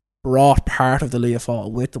Scotland brought part of the Lia Fáil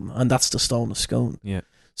with them, and that's the Stone of Scone. Yeah.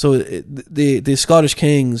 So the Scottish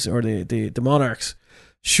kings or the monarchs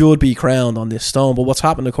should be crowned on this stone. But what's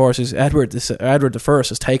happened, of course, is Edward I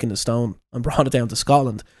has taken the stone and brought it down to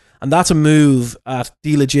Scotland, and that's a move at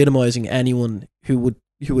delegitimizing anyone who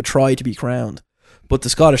would try to be crowned. But the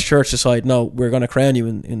Scottish Church decide, no, we're going to crown you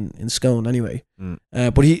in Scone anyway.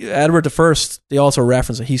 But Edward I, they also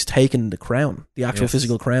reference that he's taken the crown, the actual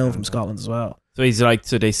physical crown from Scotland as well. So he's like,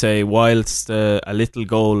 so they say, whilst a little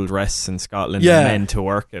gold rests in Scotland, and men to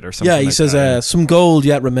work it, or something. Yeah, he like says, that. some gold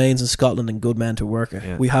yet remains in Scotland and good men to work it.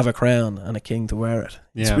 Yeah. We have a crown and a king to wear it.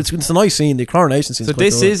 Yeah. It's a nice scene. The coronation scene. So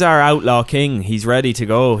this is our outlaw king. He's ready to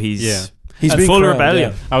go. He's He's full crowned,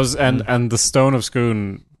 rebellion. yeah. I was and the Stone of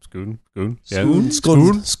Scone. Yeah.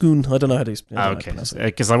 Scone. I don't know how to. Okay,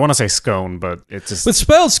 because I want to say scone, but it's just. But it's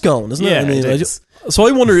spelled scone, isn't it? Yeah, I mean, it is. so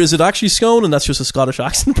I wonder, is it actually scone, and that's just a Scottish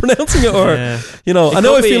accent pronouncing it, or It I know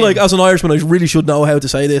I could feel be. like as an Irishman, I really should know how to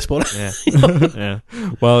say this, but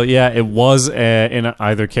Well, yeah, it was in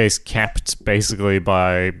either case kept basically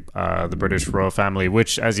by the British royal family,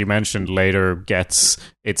 which, as you mentioned, later gets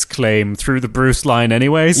its claim through the Bruce line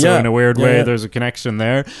anyway. So in a weird way, there's a connection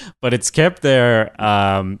there. But it's kept there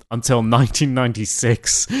until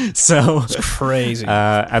 1996. So it's crazy.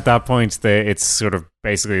 at that point, it's sort of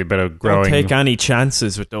basically a bit of growing. Don't take any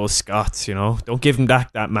chances with those Scots, Don't give them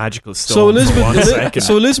that magical stone. So for 1 second.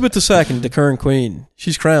 Elizabeth II, the current queen,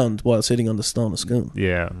 she's crowned while sitting on the Stone of Scone.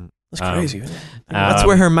 Yeah. That's crazy. Isn't it? That's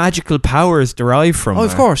where her magical powers derive from. Oh,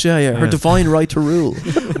 of course, yeah. Her divine right to rule.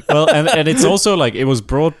 Well, and it's also like it was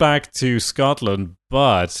brought back to Scotland,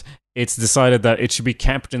 but it's decided that it should be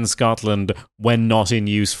kept in Scotland when not in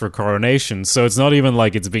use for coronation. So it's not even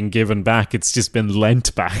like it's been given back; it's just been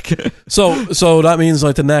lent back. So that means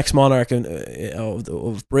like the next monarch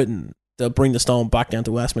of Britain, they'll bring the stone back down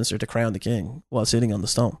to Westminster to crown the king while sitting on the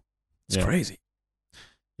stone. It's crazy.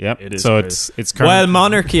 Yep. It is so crazy. it's well,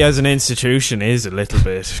 monarchy as an institution is a little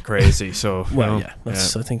bit crazy. So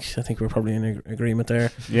that's I think we're probably in agreement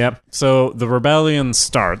there. Yep. So the rebellion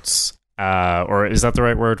starts. Or is that the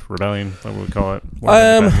right word? Rebellion? What would we call it?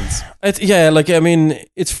 It's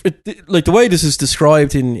like the way this is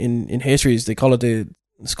described in history is they call it the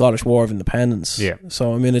Scottish War of Independence. Yeah.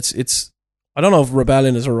 So I mean, it's I don't know if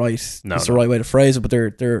rebellion is the right way to phrase it, but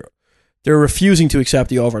they're refusing to accept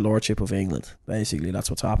the overlordship of England. Basically, that's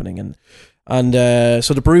what's happening, and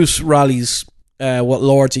so the Bruce rallies what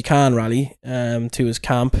lords he can rally to his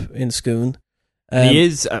camp in Scone. He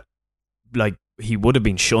is he would have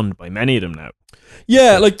been shunned by many of them now.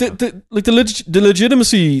 Yeah, like the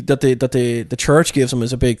legitimacy that the church gives him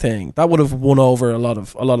is a big thing. That would have won over a lot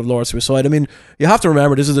of lords to his side. I mean, you have to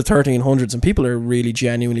remember this is the 1300s, and people are really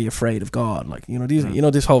genuinely afraid of God. Like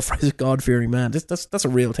this whole phrase God fearing man. That's a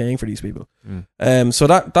real thing for these people. So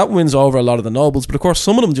that wins over a lot of the nobles. But of course,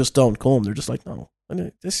 some of them just don't come. They're just like, no,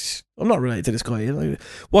 I'm not related to this guy.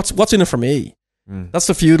 What's in it for me? That's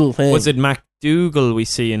the feudal thing. Was it MacDougall we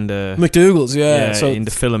see in the MacDougall's? Yeah, so in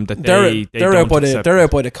the film that they're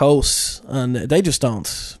out by the coast, and they just don't.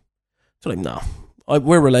 So like, no,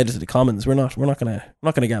 we're related to the commons. We're not gonna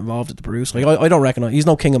get involved with the Bruce. Like I don't recognize. He's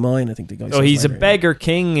no king of mine. I think the guy. So he's a beggar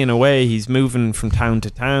king in a way. He's moving from town to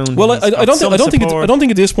town. Well, I don't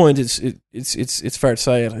think at this point it's fair to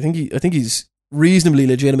say it. I think he's reasonably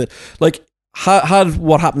legitimate. Like. Had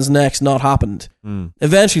what happens next not happened,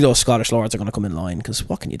 eventually those Scottish lords are going to come in line, because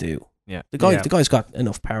what can you do? Yeah, the guy's got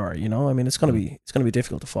enough power, you know. I mean, it's going to be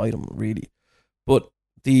difficult to fight him, really. But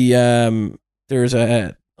there's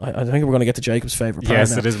I think we're going to get to Jacob's favorite part.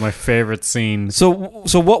 Yes, now. It is my favorite scene. So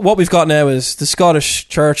what we've got now is the Scottish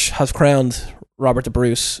Church has crowned Robert the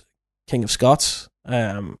Bruce King of Scots,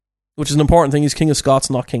 which is an important thing. He's King of Scots,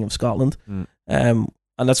 not King of Scotland, and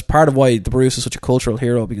that's part of why the Bruce is such a cultural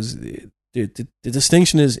hero, because the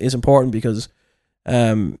distinction is important, because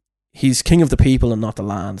he's king of the people and not the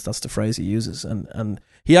land. That's the phrase he uses, and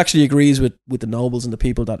he actually agrees with the nobles and the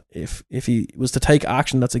people that if he was to take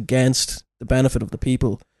action that's against the benefit of the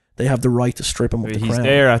people, they have the right to strip him of the crown. He's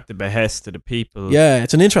there at the behest of the people. Yeah,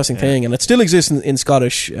 it's an interesting thing, and it still exists in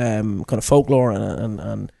Scottish kind of folklore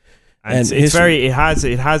and it's very. It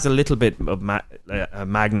has a little bit of a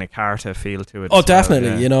Magna Carta feel to it. Oh,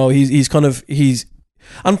 definitely. Yeah. You know, he's.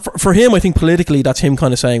 And for him, I think politically, that's him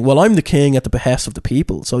kind of saying, well, I'm the king at the behest of the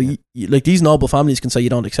people. So, like, these noble families can say you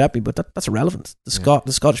don't accept me, but that's irrelevant. The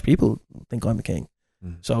Scottish people think I'm the king.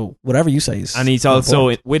 So, whatever you say is... And he's also,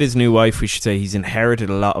 important. With his new wife, we should say, he's inherited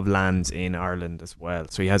a lot of lands in Ireland as well.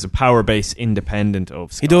 So, he has a power base independent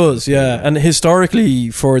of Scotland. He does, yeah. And historically,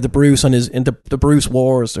 for the Bruce and the Bruce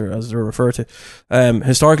Wars, as they're referred to,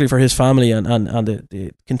 historically for his family and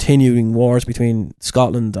the continuing wars between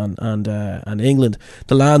Scotland and England,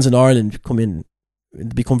 the lands in Ireland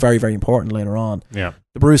become very, very important later on. Yeah.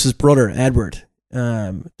 The Bruce's brother, Edward,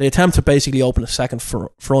 they attempt to basically open a second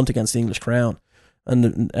front against the English crown. And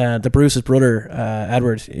the Bruce's brother,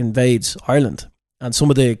 Edward, invades Ireland. And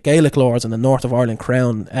some of the Gaelic lords in the north of Ireland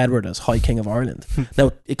crown Edward as High King of Ireland.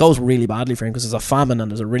 Now, it goes really badly for him, because there's a famine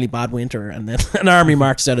and there's a really bad winter, and then an army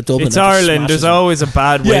marches out of Dublin. It's Ireland. There's always a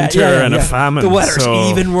bad winter and a famine. The weather's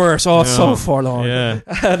even worse. Oh, it's so forlorn. Yeah.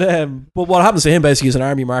 And, but what happens to him, basically, is an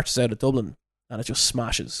army marches out of Dublin, and it just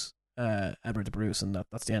smashes Edward the Bruce, and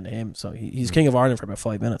that's the end of him. So he's King of Ireland for about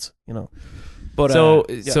 5 minutes, you know. But, so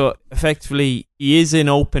effectively, he is in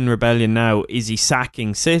open rebellion now. Is he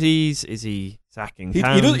sacking cities? Is he sacking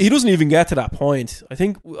towns? He doesn't even get to that point. I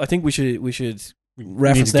think we should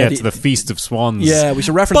reference need to get to the Feast of Swans. Yeah, we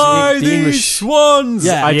should reference the English swans.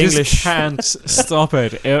 Yeah, I just can't stop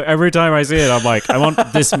it. Every time I see it, I'm like, I want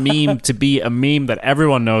this meme to be a meme that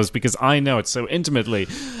everyone knows, because I know it so intimately.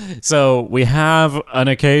 So we have an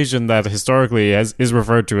occasion that historically is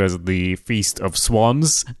referred to as the Feast of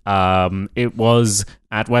Swans. It was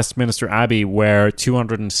at Westminster Abbey, where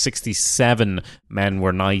 267 men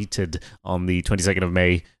were knighted on the 22nd of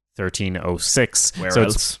May 1306. Where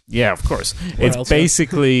else? Yeah, of course. It's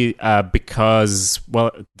basically because,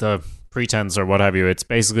 well, the pretense or what have you, it's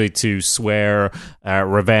basically to swear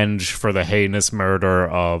revenge for the heinous murder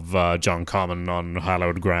of John Comyn on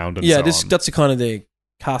hallowed ground. And that's the kind of the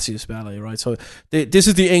Cassius Belli, right? So this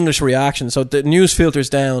is the English reaction. So the news filters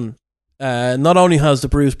down. Not only has the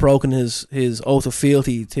Bruce broken his oath of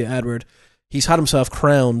fealty to Edward, he's had himself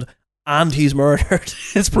crowned, and he's murdered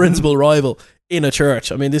his principal rival in a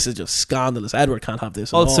church. I mean, this is just scandalous. Edward can't have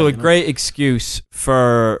this. Also, a great excuse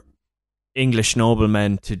for English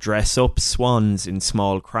noblemen to dress up swans in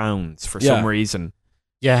small crowns for some reason.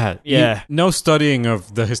 Yeah. No studying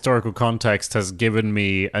of the historical context has given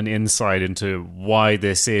me an insight into why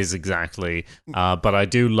this is exactly, but I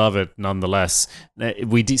do love it nonetheless.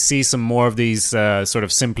 We see some more of these sort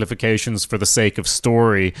of simplifications for the sake of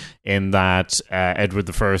story, in that Edward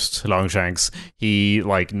I Longshanks, he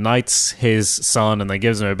like knights his son and then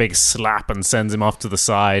gives him a big slap and sends him off to the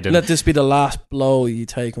side. And let this be the last blow you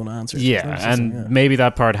take on answers. Yeah, and maybe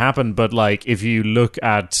that part happened, but like if you look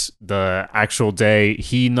at the actual day,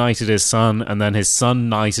 he knighted his son, and then his son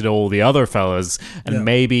knighted all the other fellas, and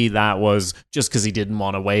maybe that was just because he didn't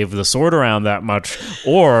want to wave the sword around that much,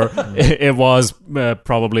 or it was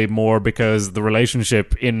probably more because the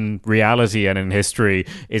relationship in reality and in history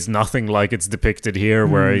is nothing like it's depicted here,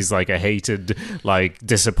 where he's like a hated, like,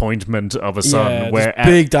 disappointment of a son. Where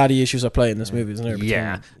big daddy issues are playing in this movie, isn't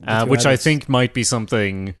there? Which I think might be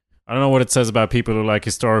something. I don't know what it says about people who like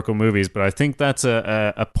historical movies, but I think that's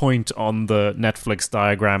a point on the Netflix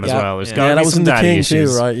diagram as well. There's that was in The King too,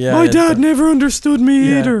 right? Yeah, my dad never understood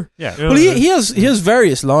me either. Yeah. Well, he has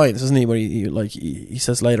various lines, doesn't he? Where he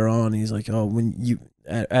says later on, he's like, "Oh, when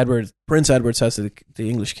Prince Edward says to the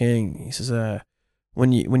English king, he says,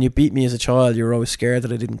 when you beat me as a child, you were always scared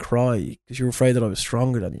that I didn't cry because you were afraid that I was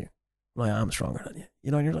stronger than you. Well, I am stronger than you." You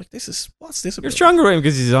know, and you're like, what's this about? You're stronger with him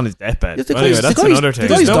because he's on his deathbed. Yeah, anyway, that's another thing.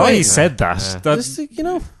 There's no way he said that.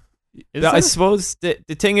 I suppose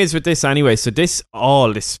the thing is with this anyway, so this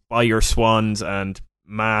fire swans and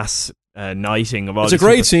mass knighting of all. It's a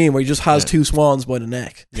great scene where he just has two swans by the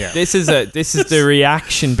neck. Yeah. This is the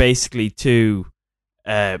reaction basically to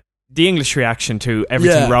the English reaction to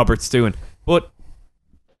everything Robert's doing. But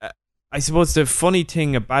I suppose the funny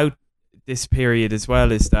thing about this period as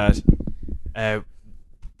well is that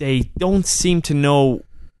they don't seem to know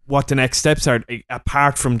what the next steps are,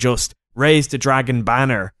 apart from just raise the dragon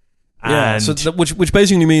banner. And which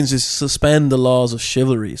basically means is suspend the laws of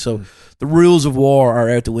chivalry. So the rules of war are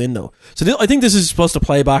out the window. So I think this is supposed to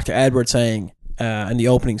play back to Edward saying in the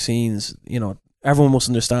opening scenes, you know, everyone must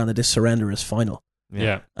understand that this surrender is final.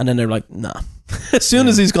 Yeah. And then they're like, nah. As soon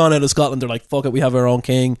as he's gone out of Scotland, they're like, fuck it, we have our own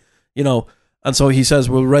king, you know. And so he says,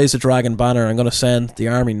 we'll raise the dragon banner. I'm going to send the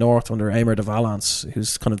army north under Aymer de Valence,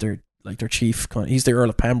 who's kind of their chief. He's the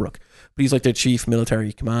Earl of Pembroke, but he's like their chief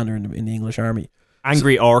military commander in the English army.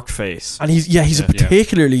 Angry orc face. And he's a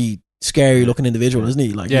particularly scary looking individual, isn't he?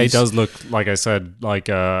 Like, he does look, like I said, like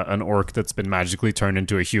an orc that's been magically turned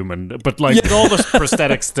into a human, but like with all the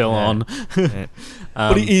prosthetics still on.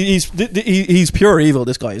 But he's pure evil,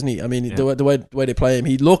 this guy, isn't he? I mean, the way they play him,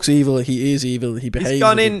 he looks evil, he is evil, he behaves.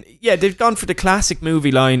 They've gone for the classic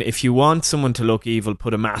movie line: if you want someone to look evil,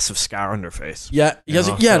 put a massive scar on their face. Yeah, he has.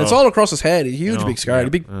 And it's all across his head. A huge, big scar, a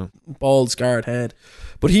big, bald, scarred head.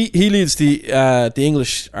 But he leads the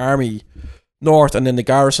English army north, and then the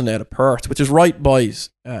garrison out of Perth, which is right by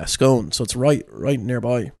Scone, so it's right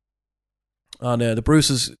nearby. And the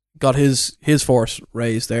Bruce's got his force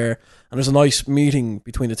raised there, and there's a nice meeting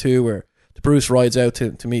between the two where the Bruce rides out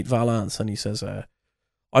to meet Valance, and he says,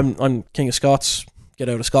 I'm King of Scots, get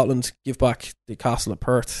out of Scotland, give back the castle of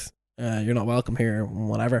Perth, you're not welcome here,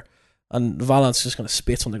 whatever. And Valance just kind of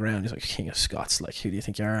spits on the ground. He's like, King of Scots, like, who do you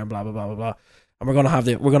think you are, and blah blah blah blah blah. And we're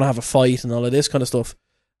gonna have a fight and all of this kind of stuff.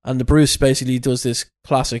 And the Bruce basically does this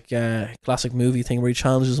classic movie thing where he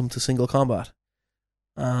challenges him to single combat.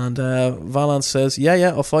 And Valance says, yeah,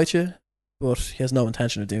 I'll fight you, but he has no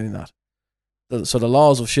intention of doing that. So the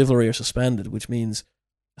laws of chivalry are suspended, which means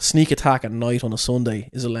a sneak attack at night on a Sunday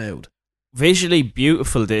is allowed. Visually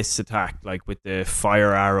beautiful, this attack, like with the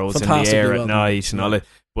fire arrows in the air at night and all that,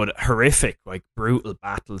 but horrific, like brutal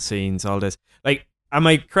battle scenes, all this. Like,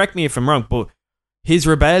 correct me if I'm wrong, but his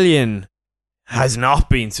rebellion has not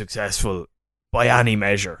been successful by any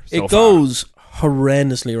measure so far. It goes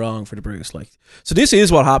horrendously wrong for the Bruce. Like, so this is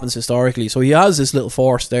what happens historically. So he has this little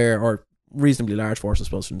force there, or reasonably large force, I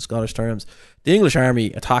suppose, in Scottish terms. The English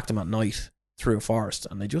army attacked him at night through a forest,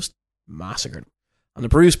 and they just massacred him. And the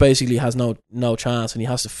Bruce basically has no chance, and he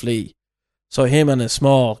has to flee. So him and a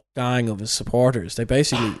small gang of his supporters, they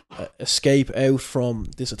basically escape out from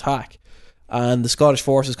this attack. And the Scottish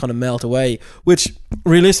forces kind of melt away, which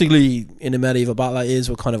realistically in a medieval battle is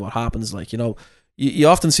what happens. Like, you know, you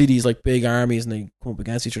often see these like big armies and they come up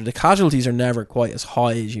against each other. The casualties are never quite as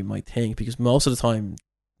high as you might think, because most of the time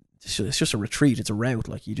it's just a retreat. It's a rout.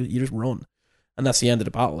 Like, you just run, and that's the end of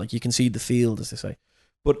the battle. Like, you concede the field, as they say.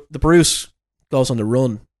 But the Bruce goes on the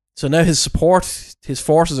run. So now his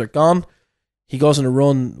forces are gone. He goes on a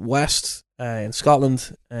run west in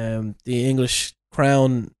Scotland. The English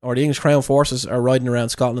Crown forces are riding around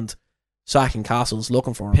Scotland, sacking castles,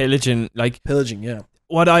 looking for him. Pillaging, yeah.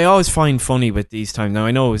 What I always find funny with these times, now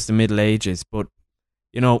I know it was the Middle Ages, but,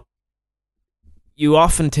 you know, you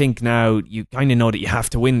often think now, you kind of know that you have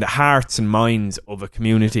to win the hearts and minds of a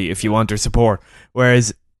community if you want their support.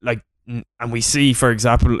 Whereas, like, and we see, for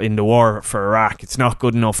example, in the war for Iraq, it's not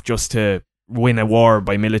good enough just to win a war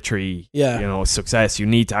by military, success. You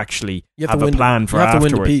need to actually have a plan for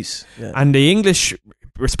afterwards. You have to win the peace. Yeah. And the English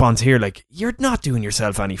response here, like, you're not doing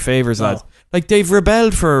yourself any favors, lads. Like, they've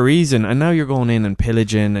rebelled for a reason, and now you're going in and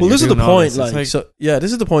pillaging. And this is the point.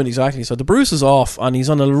 This is the point exactly. So the Bruce is off, and he's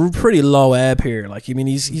on a pretty low ebb here. Like, I mean,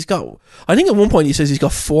 he's got. I think at one point he says he's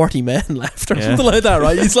got 40 men left or something like that,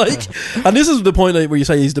 right? He's like, and this is the point where you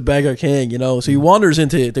say he's the beggar king, you know. So they wander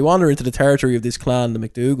into the territory of this clan, the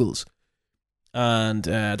McDougalls. And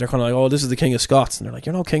they're kind of like, oh, this is the king of Scots, and they're like,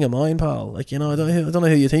 you're no king of mine, pal. Like, you know, I don't know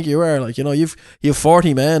who you think you are. Like, you know, you have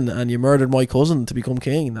 40 men, and you murdered my cousin to become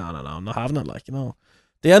king. No, I'm not having it. Like, you know,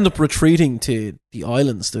 they end up retreating to the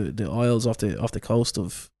islands, the isles off the coast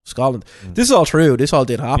of Scotland. This is all true. This all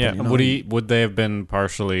did happen. Yeah, you know? Would they have been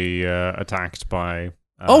partially attacked by?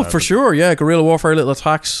 For sure, yeah, guerrilla warfare, little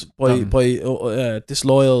attacks by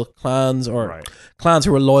disloyal clans or clans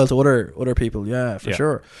who were loyal to other people. Yeah, for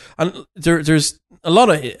sure. And there's a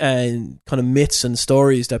lot of kind of myths and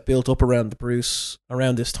stories that built up around the Bruce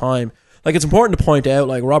around this time. Like, it's important to point out,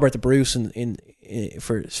 like, Robert the Bruce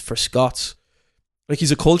for Scots, like,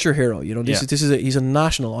 he's a culture hero. You know, he's a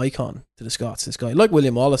national icon to the Scots. This guy, like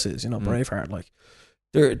William Wallace is, you know, Braveheart, like.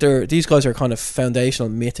 These guys are kind of foundational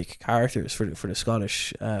mythic characters for the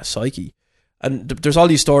Scottish psyche, and there's all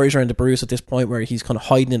these stories around the Bruce at this point where he's kind of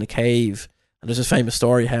hiding in a cave, and there's this famous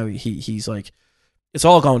story how he's like, it's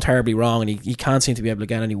all going terribly wrong, and he can't seem to be able to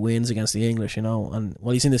get any wins against the English, you know. And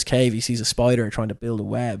while he's in this cave, he sees a spider trying to build a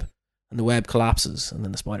web, and the web collapses, and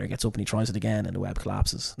then the spider gets up and he tries it again, and the web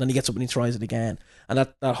collapses. And then he gets up and he tries it again, and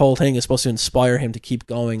that whole thing is supposed to inspire him to keep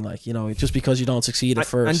going. Like, you know, just because you don't succeed at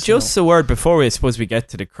first. And just a word before we get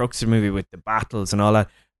to the crux of the movie with the battles and all that.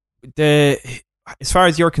 As far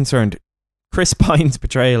as you're concerned, Chris Pine's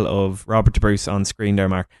portrayal of Robert the Bruce on screen there,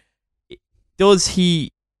 Mark, does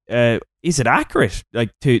he? Is it accurate?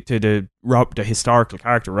 Like, to the historical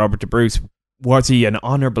character Robert the Bruce? Was he an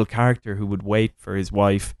honourable character who would wait for his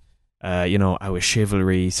wife? You know, out of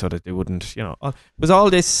chivalry, so that they wouldn't, you know, was all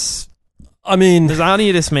this. I mean, does any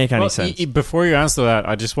of this make any sense? Before you answer that,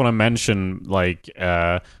 I just want to mention, like,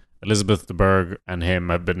 Elizabeth de Burgh and him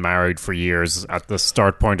have been married for years at the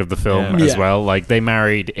start point of the film as well. Like, they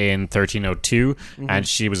married in 1302, and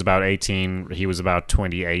she was about 18, he was about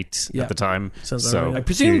 28 at the time. So I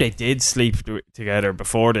presume they did sleep together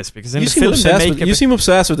before this, because in you the film you seem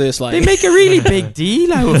obsessed with this. Like, they make a really big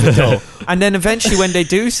deal out of it, though. And then eventually, when they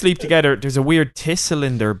do sleep together, there's a weird thistle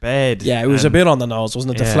in their bed. Yeah, it was a bit on the nose,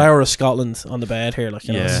 wasn't it? The flower of Scotland on the bed here, like,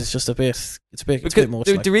 you know, it's just a bit. It's a bit much.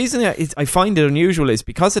 The reason I find it unusual is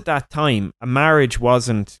because at that time a marriage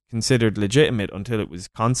wasn't considered legitimate until it was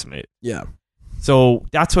consummated. Yeah. So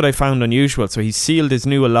that's what I found unusual. So he sealed his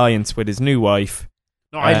new alliance with his new wife.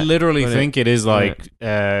 No, I literally think it is like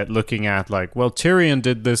looking at, like, well, Tyrion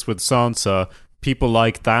did this with Sansa. People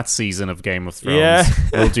like that season of Game of Thrones. Yeah.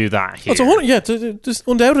 We'll do that here. Just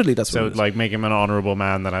undoubtedly that's so. What it is. Like, make him an honourable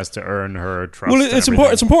man that has to earn her trust. Well, it's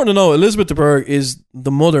important. It's important to know Elizabeth de Burgh is the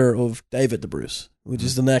mother of David the Bruce, which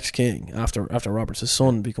is the next king after Robert's. His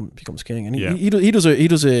son becomes king, and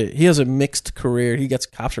he has a mixed career. He gets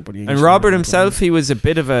captured, but and Robert himself, he was a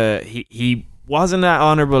bit of a he wasn't that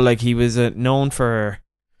honourable. Like, he was known for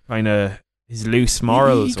kind of his loose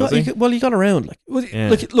morals. He got around. Like,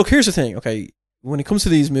 look, here's the thing. Okay. When it comes to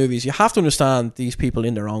these movies, you have to understand these people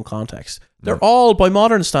in their own context. They're all, by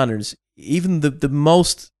modern standards, even the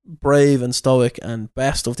most brave and stoic and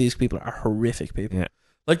best of these people are horrific people. Yeah.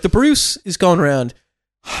 Like, the Bruce is going around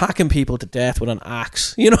hacking people to death with an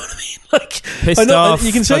axe. You know what I mean? Like, pissed off.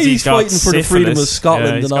 You can say he's fighting for the freedom of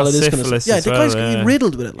Scotland and all of this kind of stuff. Yeah, the guy's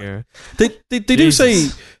riddled with it. Like, they do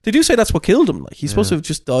say that's what killed him. Like, he's supposed to have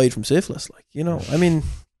just died from syphilis. Like, you know, I mean.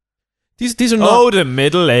 These are not the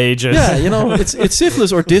Middle Ages. Yeah, you know, it's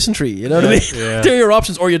syphilis or dysentery. You know what I mean? Yeah. They're your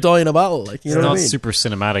options, or you die in a battle. Like, you know it's what not I mean? super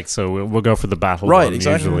cinematic, so we'll go for the battle. Right, one,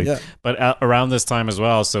 exactly. Usually. Yeah. But around this time as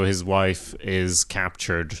well, so his wife is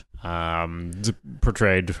captured,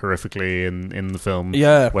 portrayed horrifically in the film.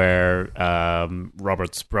 Yeah, where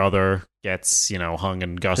Robert's brother gets, you know, hung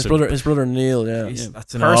and gutted. His brother Neil. Yeah,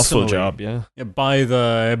 that's an awful job. Yeah, by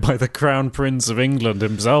the Crown Prince of England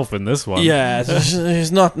himself in this one. Yeah,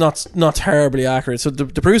 he's not terribly accurate. So the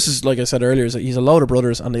Bruce is, like I said earlier, is he's a load of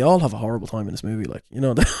brothers, and they all have a horrible time in this movie. Like, you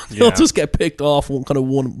know, they all just get picked off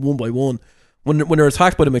one by one. When they're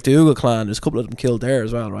attacked by the McDougal clan, there's a couple of them killed there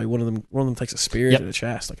as well, right? One of them takes a spear to the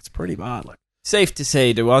chest. Like, it's pretty bad. Like, safe to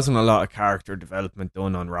say there wasn't a lot of character development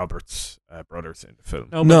done on Robert's brothers in the film.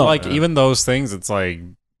 No, like, even those things, it's like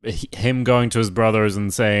him going to his brothers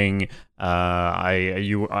and saying,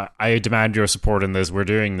 I demand your support in this, we're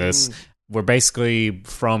doing this, we're basically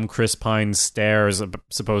from Chris Pine's stares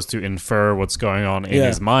supposed to infer what's going on in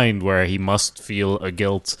his mind, where he must feel a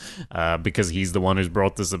guilt because he's the one who's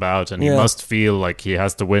brought this about, and he must feel like he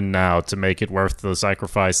has to win now to make it worth the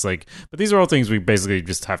sacrifice. Like, but these are all things we basically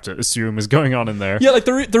just have to assume is going on in there. Yeah, like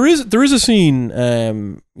there is a scene,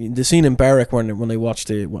 the scene in Berwick when they watched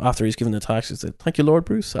after he's given the taxes. Thank you, Lord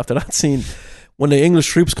Bruce. After that scene, when the English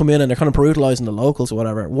troops come in and they're kind of brutalizing the locals or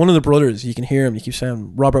whatever, one of the brothers, you can hear him, he keeps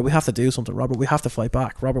saying, "Robert, we have to do something. Robert, we have to fight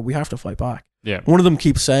back. Robert, we have to fight back." Yeah. One of them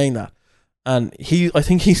keeps saying that. And I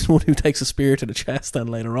think he's the one who takes a spear to the chest then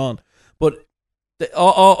later on. But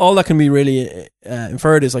all that can be really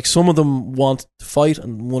inferred is like some of them want to fight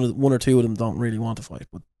and one or two of them don't really want to fight.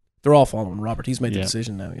 But they're all following Robert. He's made the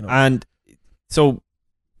decision now, you know. And so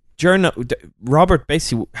Robert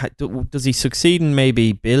basically, does he succeed in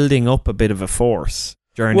maybe building up a bit of a force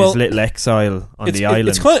during his little exile on the island?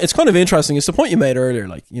 It's kind of interesting. It's the point you made earlier,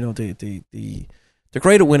 like, you know, they're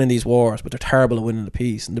great at winning these wars, but they're terrible at winning the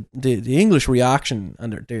peace. And the English reaction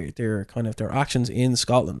and their actions in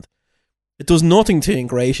Scotland, it does nothing to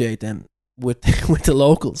ingratiate them with the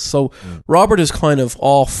locals. So Robert is kind of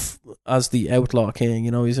off as the outlaw king.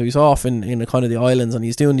 You know, he's off in the kind of the islands, and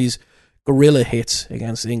he's doing these guerrilla hits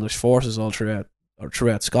against the English forces all throughout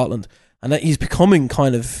Scotland, and that he's becoming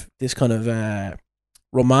kind of this kind of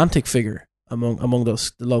romantic figure among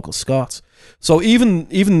the local Scots. So even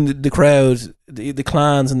the crowd, the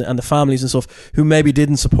clans and the families and stuff who maybe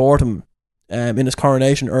didn't support him in his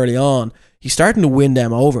coronation early on, he's starting to win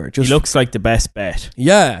them over. He looks like the best bet.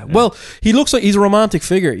 Yeah, well, he looks like he's a romantic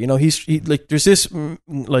figure. You know, he like there's this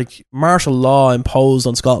like martial law imposed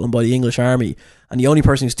on Scotland by the English army, and the only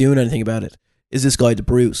person who's doing anything about it is this guy, the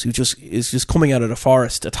Bruce, who is just coming out of the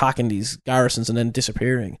forest, attacking these garrisons and then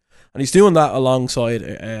disappearing. And he's doing that alongside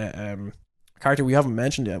a character we haven't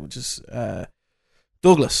mentioned yet, which is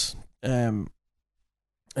Douglas. And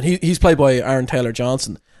he's played by Aaron Taylor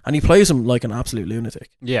Johnson, and he plays him like an absolute lunatic.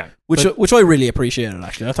 Yeah, which I really appreciated.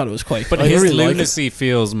 Actually, I thought it was quite. But his really lunacy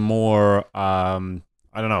feels more. I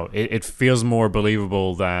don't know. It feels more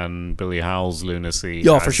believable than Billy Howell's lunacy.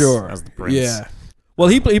 Yeah, for sure. As the prince. Yeah. Well,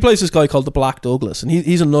 he plays this guy called the Black Douglas, and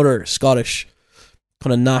he's another Scottish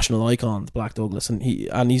kind of national icon, the Black Douglas, and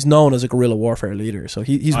he's known as a guerrilla warfare leader. So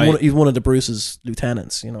he's one of the Bruce's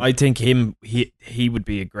lieutenants. You know, I think he would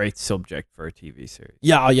be a great subject for a TV series.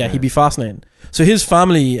 Yeah, he'd be fascinating. So his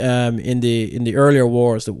family, in the earlier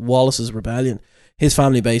wars, the Wallace's rebellion, his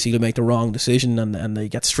family basically make the wrong decision and they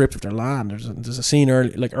get stripped of their land. There's a scene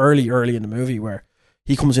early in the movie where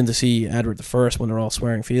he comes in to see Edward I when they're all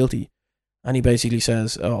swearing fealty. And he basically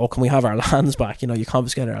says, "Oh, can we have our lands back? You know, you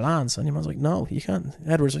confiscated our lands." And your man's like, "No, you can't."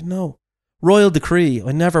 Edward's like, "No, royal decree.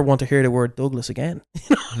 I never want to hear the word Douglas again."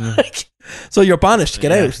 So you're banished.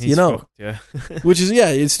 Get out. You know, which is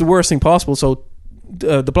it's the worst thing possible. So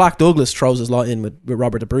the Black Douglas throws his lot in with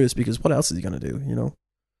Robert the Bruce, because what else is he going to do? You know.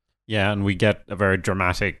 Yeah, and we get a very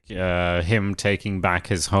dramatic him taking back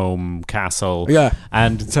his home castle,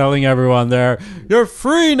 and telling everyone there, "You're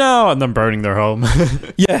free now," and then burning their home.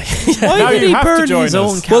 Why did he burn his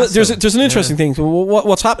own castle? Well, there's an interesting thing. So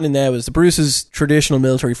what's happening now is the Bruce's traditional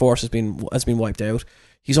military force has been wiped out.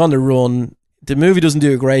 He's on the run. The movie doesn't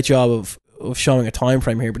do a great job of showing a time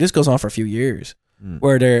frame here, but this goes on for a few years,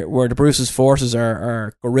 where the Bruce's forces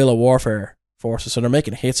are guerrilla warfare forces, so they're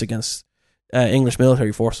making hits against English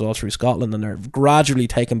military forces all through Scotland, and they're gradually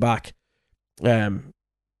taking back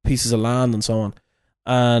pieces of land and so on.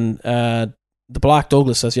 And the Black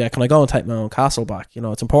Douglas says, "Can I go and take my own castle back? You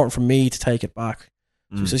know, it's important for me to take it back."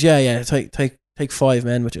 So he says, take 5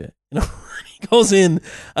 men with you. You know, he goes in,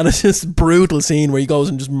 and it's this brutal scene where he goes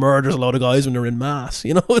and just murders a load of guys when they're in mass.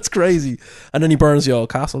 You know, it's crazy. And then he burns the old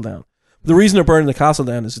castle down. The reason they're burning the castle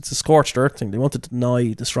down is it's a scorched earth thing. They want to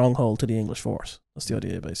deny the stronghold to the English force. That's the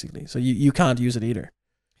idea, basically. So you can't use it either.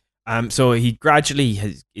 So he gradually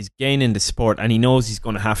is gaining the support, and he knows he's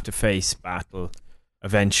going to have to face battle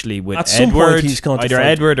eventually with Edward, either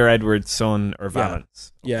Edward or Edward's son or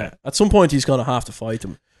Valence. Yeah, at some point he's going to have to fight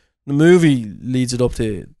him. The movie leads it up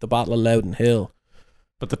to the Battle of Loudon Hill.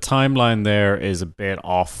 But the timeline there is a bit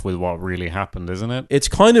off with what really happened, isn't it? It's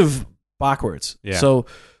kind of backwards. Yeah. So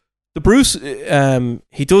the Bruce,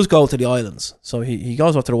 he does go to the islands. So he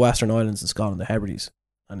goes up to the Western Islands in Scotland, the Hebrides,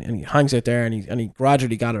 and he hangs out there, and he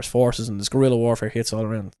gradually gathers forces, and this guerrilla warfare hits all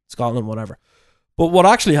around Scotland, whatever. But what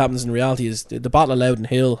actually happens in reality is the Battle of Loudon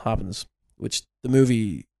Hill happens, which the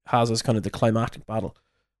movie has as kind of the climactic battle.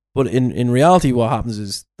 But in reality, what happens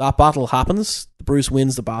is that battle happens, the Bruce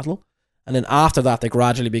wins the battle, and then after that, they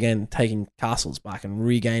gradually begin taking castles back and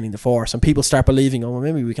regaining the force, and people start believing, oh, well,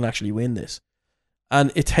 maybe we can actually win this.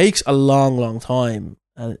 And it takes a long, long time.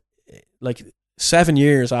 And like 7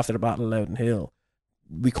 years after the Battle of Loudon Hill,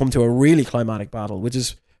 we come to a really climatic battle, which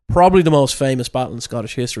is probably the most famous battle in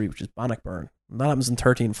Scottish history, which is Bannockburn. And that happens in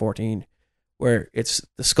 1314, where it's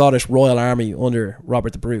the Scottish Royal Army under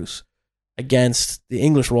Robert the Bruce against the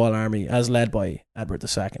English Royal Army as led by Edward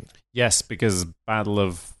II. Yes, because Battle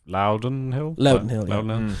of Loudon Hill? Loudon Hill, yeah.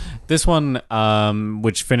 Loudon Hill. This one,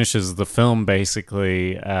 which finishes the film,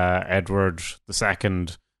 basically, Edward II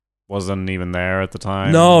wasn't even there at the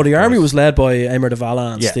time. No, the army was led by Aymer de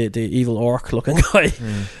Valence, Yeah. the evil orc-looking guy.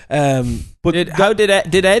 But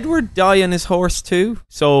Did Edward die on his horse too?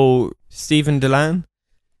 So Stephen Delan.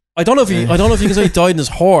 I don't know if you can say he died on his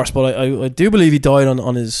horse, but I do believe he died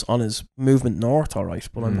on his movement north. All right,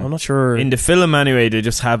 but I'm not sure. In the film, anyway, they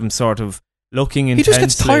just have him sort of looking He intensely. just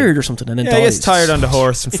gets tired or something and then Yeah, dies. he gets tired on the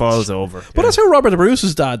horse and falls over. But that's how Robert the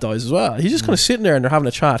Bruce's dad dies as well. He's just kind of sitting there and they're having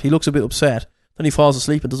a chat. He looks a bit upset. Then he falls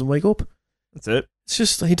asleep and doesn't wake up. That's it. It's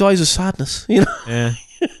just he dies of sadness, you know. Yeah.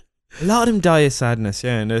 A lot of them die of sadness,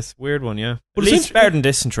 yeah, and this weird one, yeah. But At it's least better than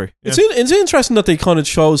dysentery. Yeah. It's interesting that they kind of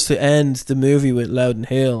chose to end the movie with Loudon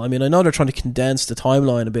Hill. I mean, I know they're trying to condense the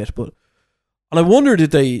timeline a bit, and I wonder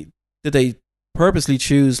did they purposely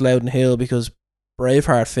choose Loudon Hill because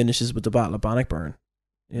Braveheart finishes with the Battle of Bannockburn?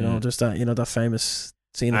 You know, just that famous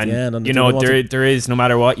scene at the end. And you know, there is, no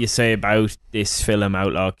matter what you say about this film,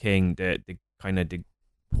 Outlaw King, the kind of the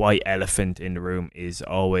white elephant in the room is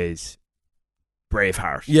always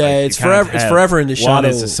Braveheart. Yeah, Like, it's forever in the shadow. One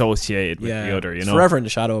is associated with the other, you know. Forever in the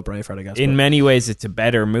shadow of Braveheart, I guess. In many ways, it's a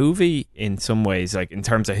better movie. In some ways, like in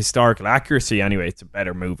terms of historical accuracy, anyway, it's a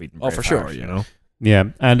better movie than Braveheart, for sure, you know. Yeah,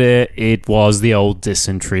 and it was the old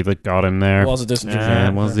dysentery that got him there. It was a dysentery.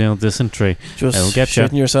 It was the old dysentery. Just It'll get you.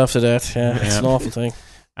 shitting yourself to death. Yeah, it's an awful thing.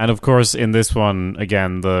 And of course, in this one,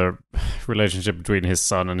 again, the relationship between his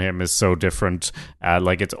son and him is so different.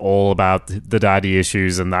 Like, it's all about the daddy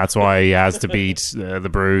issues, and that's why he has to beat the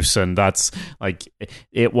Bruce. And that's like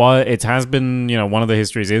it has been. You know, one of the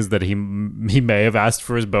histories is that he may have asked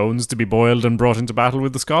for his bones to be boiled and brought into battle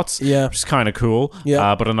with the Scots. Yeah, which is kind of cool.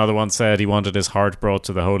 Yeah, but another one said he wanted his heart brought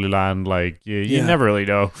to the Holy Land. Like, you never really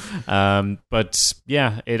know. But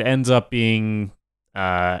yeah, it ends up being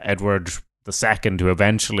Edward II who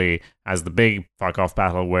eventually has the big fuck off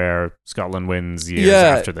battle where Scotland wins years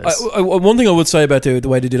after this. One thing I would say about the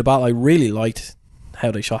way they did the battle, I really liked how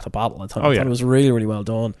they shot the battle. I thought it was really, really well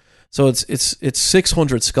done. So it's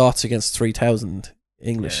 600 Scots against 3,000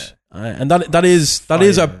 English, and that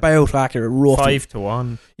is about accurate. Roughly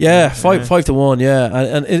 5-1. Yeah, 5-1.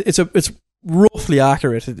 Yeah, and it's roughly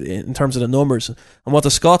accurate in terms of the numbers. And what the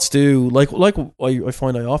Scots do, like I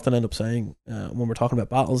find I often end up saying when we're talking about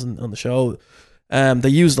battles on the show, they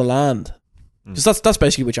use the land, because that's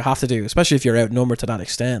basically what you have to do, especially if you're outnumbered to that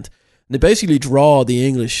extent. And they basically draw the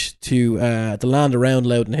English to the land around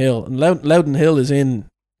Loudon Hill, and Loudon Hill is in,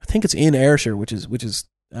 I think it's in Ayrshire, which is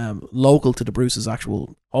local to the Bruce's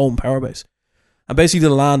actual home power base. And basically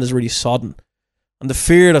the land is really sodden, and the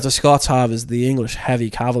fear that the Scots have is the English heavy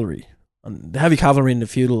cavalry. And the heavy cavalry in the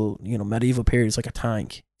feudal, medieval period is like a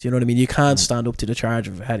tank. Do you know what I mean? You can't stand up to the charge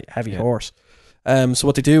of a heavy horse. So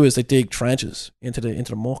what they do is they dig trenches into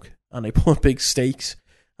the muck, and they put big stakes,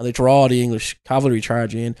 and they draw the English cavalry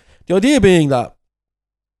charge in. The idea being that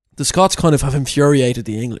the Scots kind of have infuriated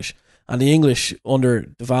the English, and the English under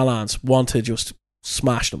de Valence want to just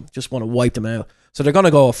smash them, just want to wipe them out. So they're going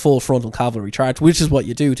to go a full frontal cavalry charge, which is what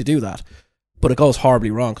you do to do that. But it goes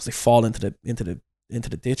horribly wrong because they fall into the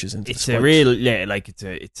ditches. It's a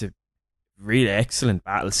really excellent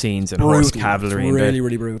battle scenes and brutal. horse cavalry. It's really,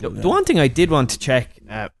 really brutal. The one thing I did want to check,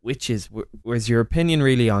 which was your opinion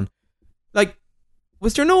really on, like,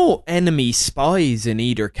 was there no enemy spies in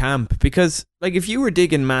either camp? Because, like, if you were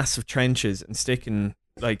digging massive trenches and sticking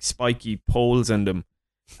like spiky poles in them,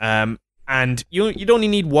 and you'd only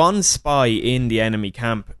need one spy in the enemy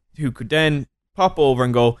camp who could then pop over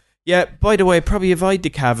and go, yeah, by the way, probably avoid the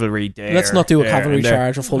cavalry there. Let's not do a cavalry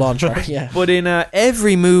charge, a full-on charge. Yeah. But in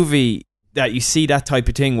every movie that you see that type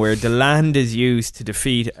of thing where the land is used to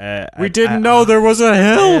defeat, we didn't know there was a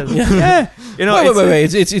hill. Yeah, you know.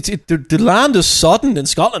 Wait. The land is sodden in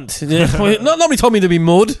Scotland. Nobody told me to be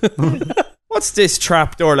mud. What's this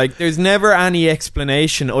trapdoor? Like, there's never any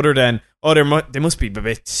explanation other than, they must be a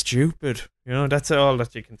bit stupid. You know, that's all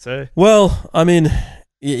that you can say. Well, I mean,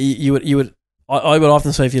 you would. I would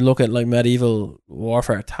often say if you look at like medieval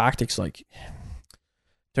warfare tactics, like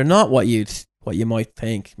they're not what you might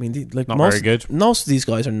think. I mean, like not very good. Most of these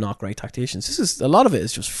guys are not great tacticians. A lot of it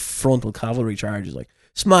is just frontal cavalry charges, like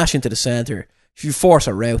smash into the center. If you force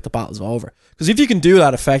a rout, the battle's over. Because if you can do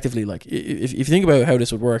that effectively, like if you think about how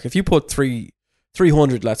this would work, if you put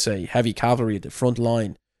 300, let's say, heavy cavalry at the front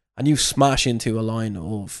line, and you smash into a line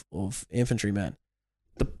of infantrymen,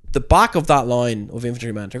 the back of that line of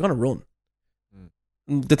infantrymen, they're going to run.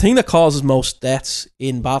 The thing that causes most deaths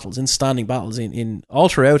in battles, in standing battles, in all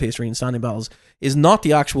throughout history, in standing battles, is not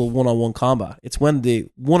the actual one-on-one combat. It's when the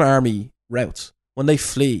one army routs, when they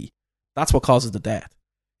flee. That's what causes the death.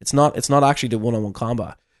 It's not actually the one-on-one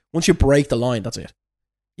combat. Once you break the line, that's it.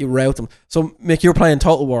 You rout them. So, Mick, you were playing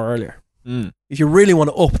Total War earlier. If you really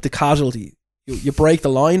want to up the casualty, you break the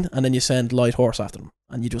line and then you send light horse after them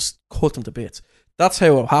and you just cut them to bits. That's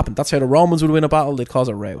how it happened. That's how the Romans would win a battle. They'd cause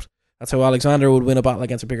a rout. That's how Alexander would win a battle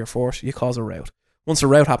against a bigger force. You cause a rout. Once the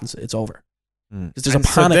rout happens, it's over. Because there's a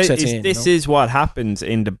panic sets in. This is what happens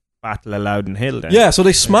in the Battle of Loudon Hill then. Yeah, so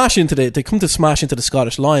they smash they come to smash into the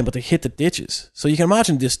Scottish line, but they hit the ditches. So you can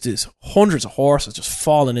imagine this hundreds of horses just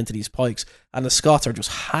falling into these pikes, and the Scots are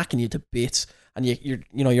just hacking you to bits. And you're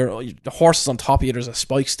the horse is on top of you. There's a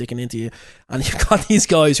spike sticking into you, and you've got these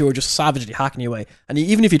guys who are just savagely hacking you away. And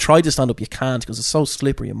even if you try to stand up, you can't because it's so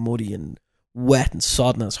slippery and muddy and wet and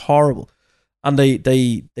sodden. It's horrible. And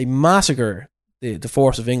they massacre the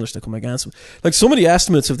force of English that come against them. Like, some of the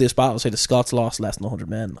estimates of this battle say the Scots lost less than 100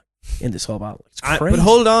 men in this whole battle. It's crazy. But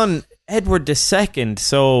hold on, Edward II,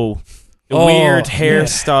 so the weird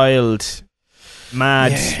hairstyled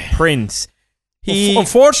mad prince.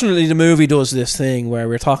 Unfortunately, the movie does this thing where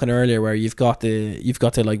we were talking earlier, where you've got the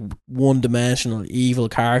like one-dimensional evil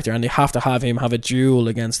character, and they have to have him have a duel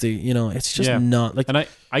against the, it's just not like. And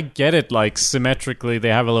I get it, like, symmetrically they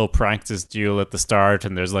have a little practice duel at the start,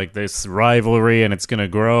 and there's like this rivalry, and it's going to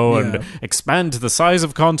grow and expand to the size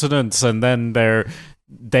of continents, and then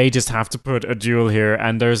they just have to put a duel here.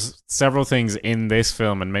 And there's several things in this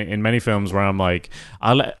film and in many films where I'm like,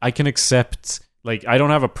 I can accept. Like, I don't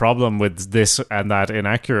have a problem with this and that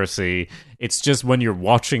inaccuracy. It's just when you're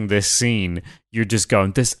watching this scene, you're just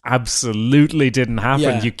going, this absolutely didn't happen.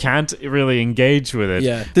 Yeah. You can't really engage with it.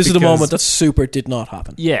 Yeah, this is the moment that super did not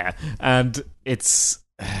happen. Yeah, and it's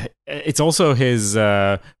also his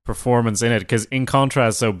performance in it, because in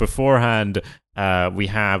contrast, so beforehand, we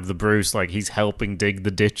have the Bruce, like, he's helping dig the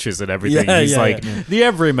ditches and everything. He's the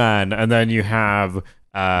everyman, and then you have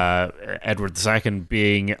Edward II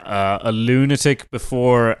being a lunatic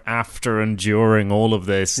before, after, and during all of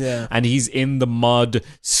this, and he's in the mud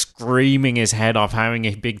screaming his head off, having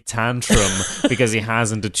a big tantrum because he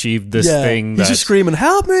hasn't achieved this thing. He's just screaming,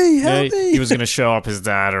 "Help me! Help me!" He was going to show up his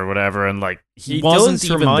dad or whatever, and like he wasn't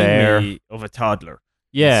even remind there. Me of a toddler.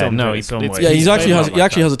 He actually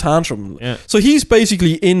has a tantrum. Yeah. So he's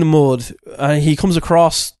basically in the mud, and he comes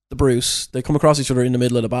across the Bruce. They come across each other in the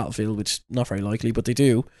middle of the battlefield, which is not very likely, but they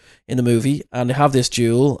do in the movie, and they have this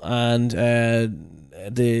duel. And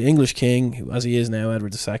the English king, who, as he is now,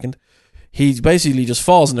 Edward II, he basically just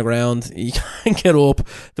falls on the ground. He can't get up.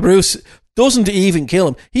 The Bruce doesn't even kill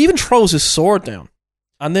him. He even throws his sword down.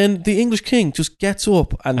 And then the English king just gets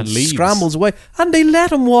up and scrambles away. And they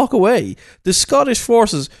let him walk away. The Scottish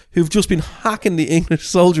forces, who've just been hacking the English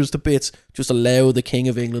soldiers to bits, just allow the King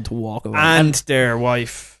of England to walk away. And their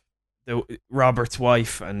wife, Robert's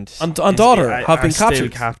wife and daughter have been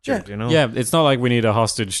captured. Yeah, it's not like we need a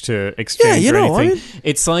hostage to exchange or anything. I mean,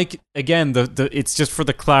 it's like, again, it's just for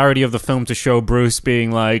the clarity of the film to show Bruce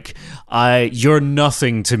being like, you're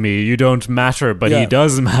nothing to me, you don't matter, but he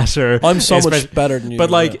does matter. I'm so much better than you. But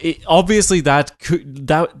like, obviously that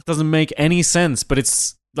doesn't make any sense, but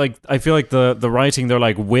it's like, I feel like the writing, they're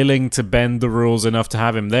like willing to bend the rules enough to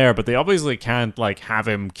have him there, but they obviously can't like have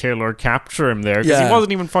him kill or capture him there, because he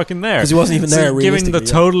wasn't even fucking there. Because he wasn't even there. Giving the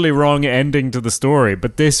totally wrong ending to the story,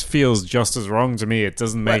 but this feels just as wrong to me. It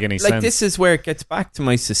doesn't make any sense. This is where it gets back to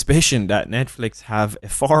my suspicion that Netflix have a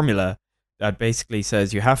formula that basically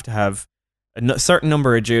says you have to have a certain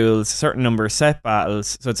number of duels, a certain number of set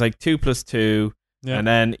battles. So it's like 2 + 2. Yeah. And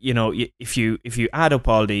then, if you add up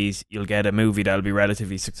all these, you'll get a movie that'll be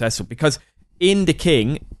relatively successful. Because in The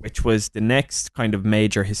King, which was the next kind of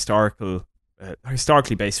major historically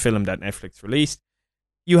based film that Netflix released,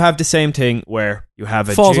 you have the same thing where you have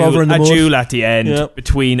a duel at the end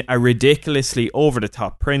between a ridiculously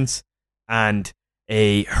over-the-top prince and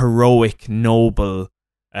a heroic, noble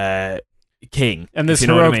king. And this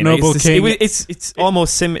heroic noble king, it's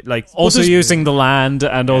almost also using the land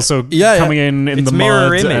and also coming in the mirror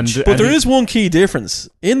mud image. But there is one key difference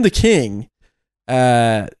in The King.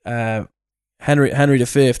 Henry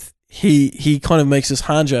V, he kind of makes this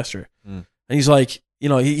hand gesture, and he's like,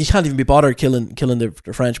 he can't even be bothered killing the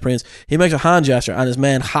French prince. He makes a hand gesture, and his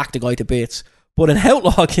men hack the guy to bits. But in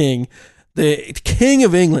Outlaw King, the King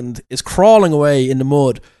of England is crawling away in the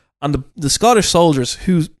mud. And the Scottish soldiers,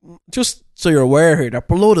 who, just so you're aware here, their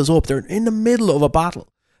blood is up. They're in the middle of a battle.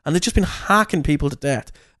 and they've just been hacking people to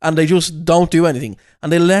death, and they just don't do anything,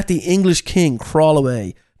 and they let the English king crawl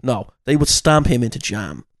away. No, they would stamp him into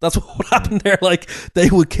jam. That's what would happen there. Like, they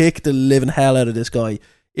would kick the living hell out of this guy.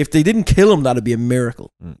 If they didn't kill him, that'd be a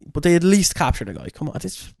miracle. But they at least captured the guy. Come on,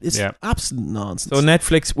 it's absolute nonsense. So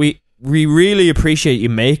Netflix, we really appreciate you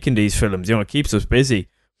making these films. You know, it keeps us busy.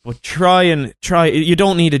 But try. You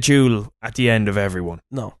don't need a duel at the end of everyone.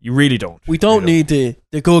 No, you really don't. We don't need the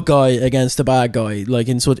good guy against the bad guy, like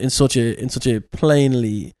in such a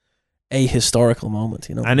plainly ahistorical moment,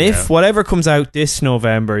 you know. And if whatever comes out this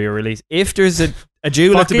November, you release, if there's a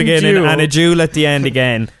duel at the beginning and a duel at the end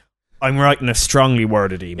again, I'm writing a strongly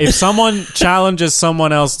worded email. If someone challenges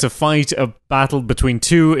someone else to fight a battle between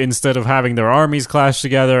two instead of having their armies clash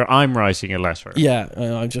together, I'm writing a letter. Yeah,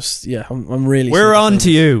 I'm really. We're on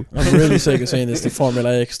to you. I'm really sick of saying this, the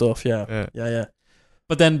formulaic stuff. Yeah.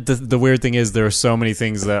 But then the weird thing is, there are so many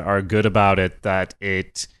things that are good about it that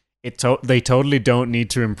they totally don't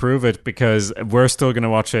need to improve it, because we're still going to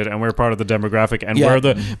watch it and we're part of the demographic, and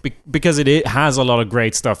because it has a lot of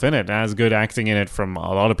great stuff in it. It has good acting in it from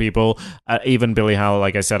a lot of people. Even Billy Howell,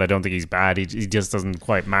 like I said, I don't think he's bad. He just doesn't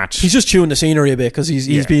quite match. He's just chewing the scenery a bit because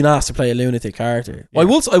he's being asked to play a lunatic character. Yeah. I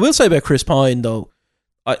will say about Chris Pine though,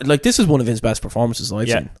 this is one of his best performances I've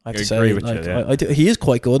seen. I have to say, agree with you, he is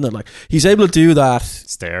quite good in it. Like, he's able to do that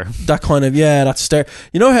stare, that kind of that stare.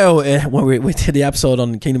 You know how when we did the episode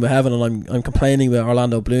on Kingdom of Heaven, and I'm complaining about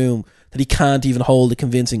Orlando Bloom that he can't even hold a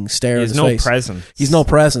convincing stare. He's no presence. He's no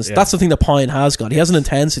presence. Yeah. That's the thing that Pine has got. He has an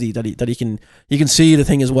intensity that he can see the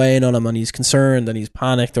thing is weighing on him, and he's concerned and he's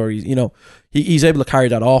panicked, or he's able to carry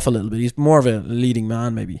that off a little bit. He's more of a leading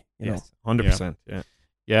man, maybe. 100%. Yeah.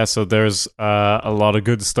 Yeah, so there's a lot of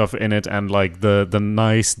good stuff in it, and like the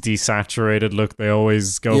nice desaturated look they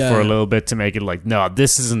always go for a little bit to make it like, no,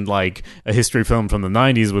 this isn't like a history film from the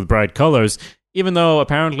 90s with bright colors. Even though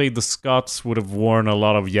apparently the Scots would have worn a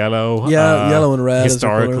lot of yellow, yellow and red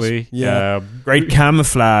historically. Great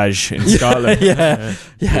camouflage in Scotland.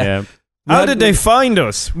 Yeah. How did they find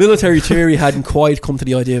us? Military theory hadn't quite come to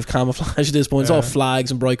the idea of camouflage at this point. It's all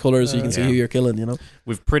flags and bright colours, so you can see who you're killing. You know,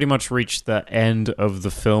 we've pretty much reached the end of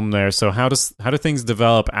the film there. So how do things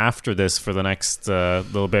develop after this for the next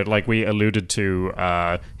little bit? Like we alluded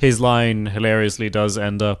to, his line hilariously does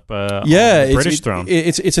end up on the British throne.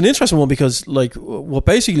 It's an interesting one, because like what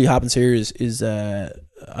basically happens here is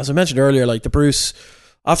as I mentioned earlier, like the Bruce.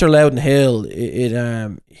 After Loudon Hill,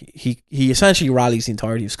 he essentially rallies the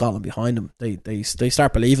entirety of Scotland behind him. They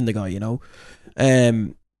start believing the guy, you know.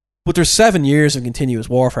 But there's 7 years of continuous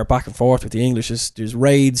warfare back and forth with the English. There's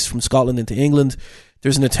raids from Scotland into England.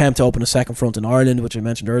 There's an attempt to open a second front in Ireland, which I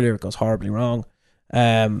mentioned earlier. It goes horribly wrong.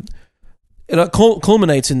 It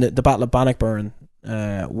culminates in the Battle of Bannockburn,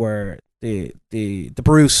 where the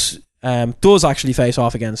Bruce does actually face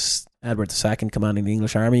off against Edward II commanding the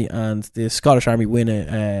English army, and the Scottish army win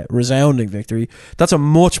a resounding victory. That's a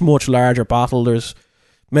much, much larger battle. There's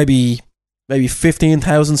maybe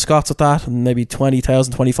 15,000 Scots at that, and maybe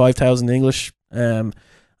 20,000, 25,000 English. And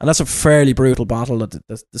that's a fairly brutal battle that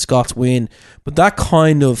the Scots win. But that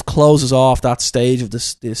kind of closes off that stage of the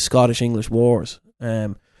Scottish-English wars.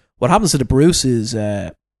 What happens to the Bruce is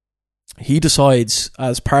he decides,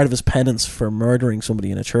 as part of his penance for murdering somebody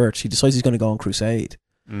in a church, he decides he's going to go on crusade.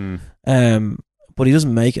 But he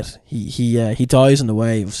doesn't make it. He dies in the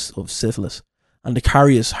way of syphilis, and they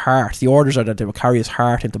carry his heart. The orders are that they will carry his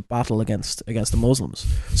heart into battle against the Muslims.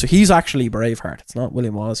 So he's actually Braveheart. It's not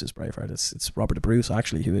William Wallace who's Braveheart. It's Robert the Bruce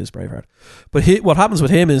actually who is Braveheart. But what happens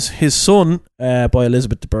with him is his son, by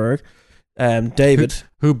Elizabeth de Burgh, David,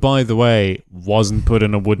 who by the way wasn't put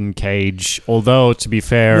in a wooden cage. Although to be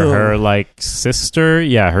fair,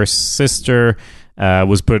 her sister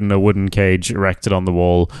was put in a wooden cage erected on the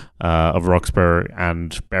wall of Roxburgh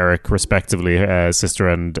and Berwick, respectively. Sister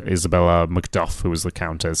and Isabella Macduff, who was the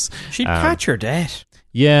Countess. She'd catch her death.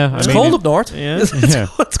 Yeah, it's cold up north. Yeah,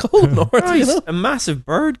 it's cold up north. Nice. You know? A massive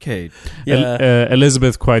bird cage. Yeah.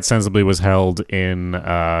 Elizabeth, quite sensibly, was held in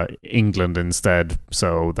England instead,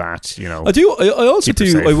 so that I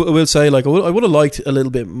will say, like, I would have liked a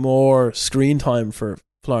little bit more screen time for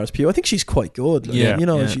Florence Pugh. I think she's quite good.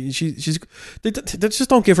 Like, she's they just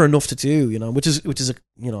don't give her enough to do, which is a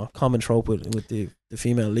common trope with the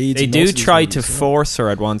female leads. They do try to force her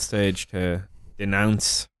at one stage to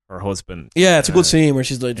denounce her husband. Yeah, it's a good scene where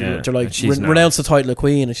she's like, renounce the title of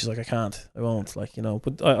queen, and she's like, I won't,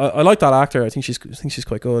 But I like that actor. I think she's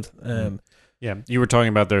quite good. Yeah, you were talking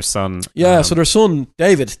about their son. Yeah, so their son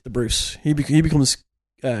David the Bruce, he becomes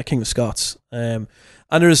King of Scots. And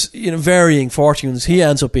there's varying fortunes. He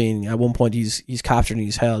ends up being, at one point he's captured and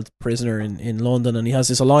he's held prisoner in London, and he has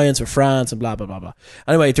this alliance with France and blah blah blah blah.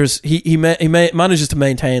 Anyway, he manages to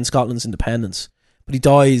maintain Scotland's independence, but he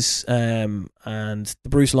dies, and the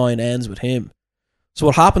Bruce line ends with him. So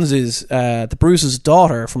what happens is the Bruce's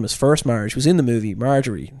daughter from his first marriage was in the movie,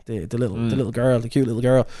 Marjorie, the little girl, the cute little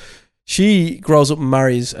girl. She grows up and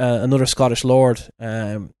marries another Scottish lord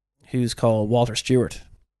who's called Walter Stewart.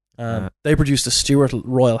 They produced the Stuart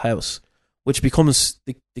royal house, which becomes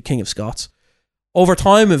the King of Scots. Over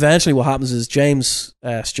time, eventually what happens is James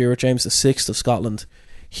Stuart, James the Sixth of Scotland,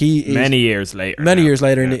 he is many years later, in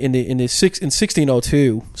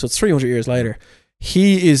 1602, so it's 300 years later.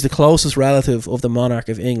 He is the closest relative of the monarch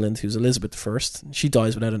of England, who's Elizabeth I. She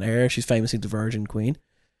dies without an heir. She's famously the Virgin Queen.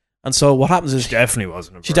 And so what happens is she definitely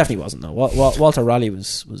wasn't a virgin. She definitely wasn't. No, Walter Raleigh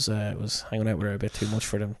was hanging out with her a bit too much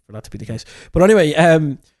for that to be the case. But anyway,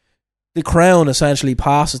 the crown essentially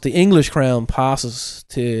passes. The English crown passes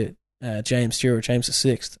to James Stuart, James the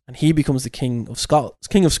Sixth, and he becomes the King of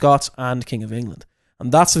Scots and King of England.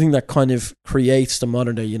 And that's the thing that kind of creates the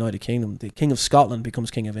modern day United Kingdom. The King of Scotland becomes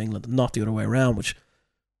King of England, not the other way around, which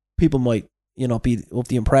people might be of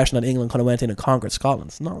the impression that England kind of went in and conquered Scotland.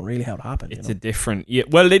 It's not really how it happened. It's a different... Yeah,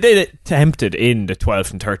 well, they did attempt it in the 12th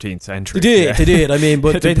and 13th century. They did. I mean,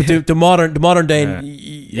 but the modern day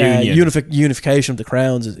unification of the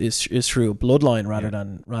crowns is through bloodline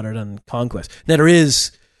rather than conquest. Now there is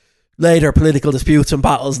later political disputes and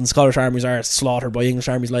battles, and Scottish armies are slaughtered by English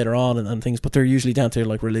armies later on and things, but they're usually down to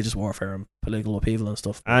like religious warfare and political upheaval and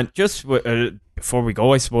stuff. And just before we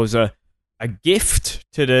go, I suppose a gift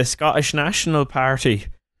to the Scottish National Party,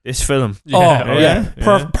 this film.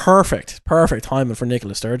 Perfect timing for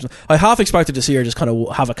Nicola Sturgeon. I half expected to see her just kind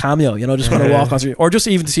of have a cameo, just kind of walk on through, or just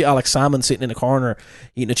even to see Alex Salmond sitting in a corner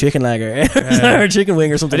eating a chicken leg or a chicken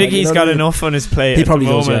wing or something. I think he's got enough on his plate. He probably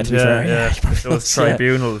does. Those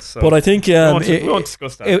tribunals. So. But I think we won't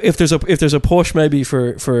discuss that. If there's a push maybe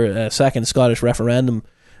for a second Scottish referendum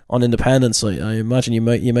on independence, I imagine you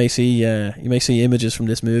may see images from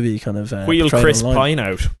this movie kind of wheel Chris Pine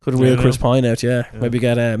out. Could wheel Chris Pine out, yeah. Maybe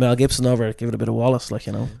get Mel Gibson over, give it a bit of Wallace,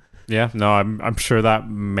 Yeah, no, I'm sure that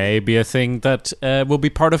may be a thing that will be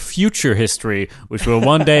part of future history, which will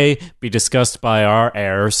one day be discussed by our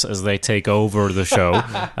heirs as they take over the show.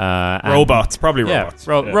 Robots, probably robots.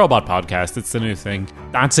 Robot podcast, it's the new thing.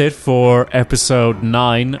 That's it for episode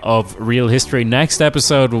 9 of Real History. Next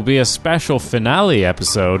episode will be a special finale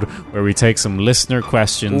episode where we take some listener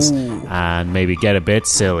questions and maybe get a bit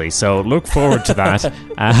silly. So look forward to that,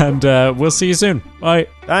 and we'll see you soon. Bye.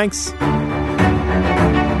 Thanks.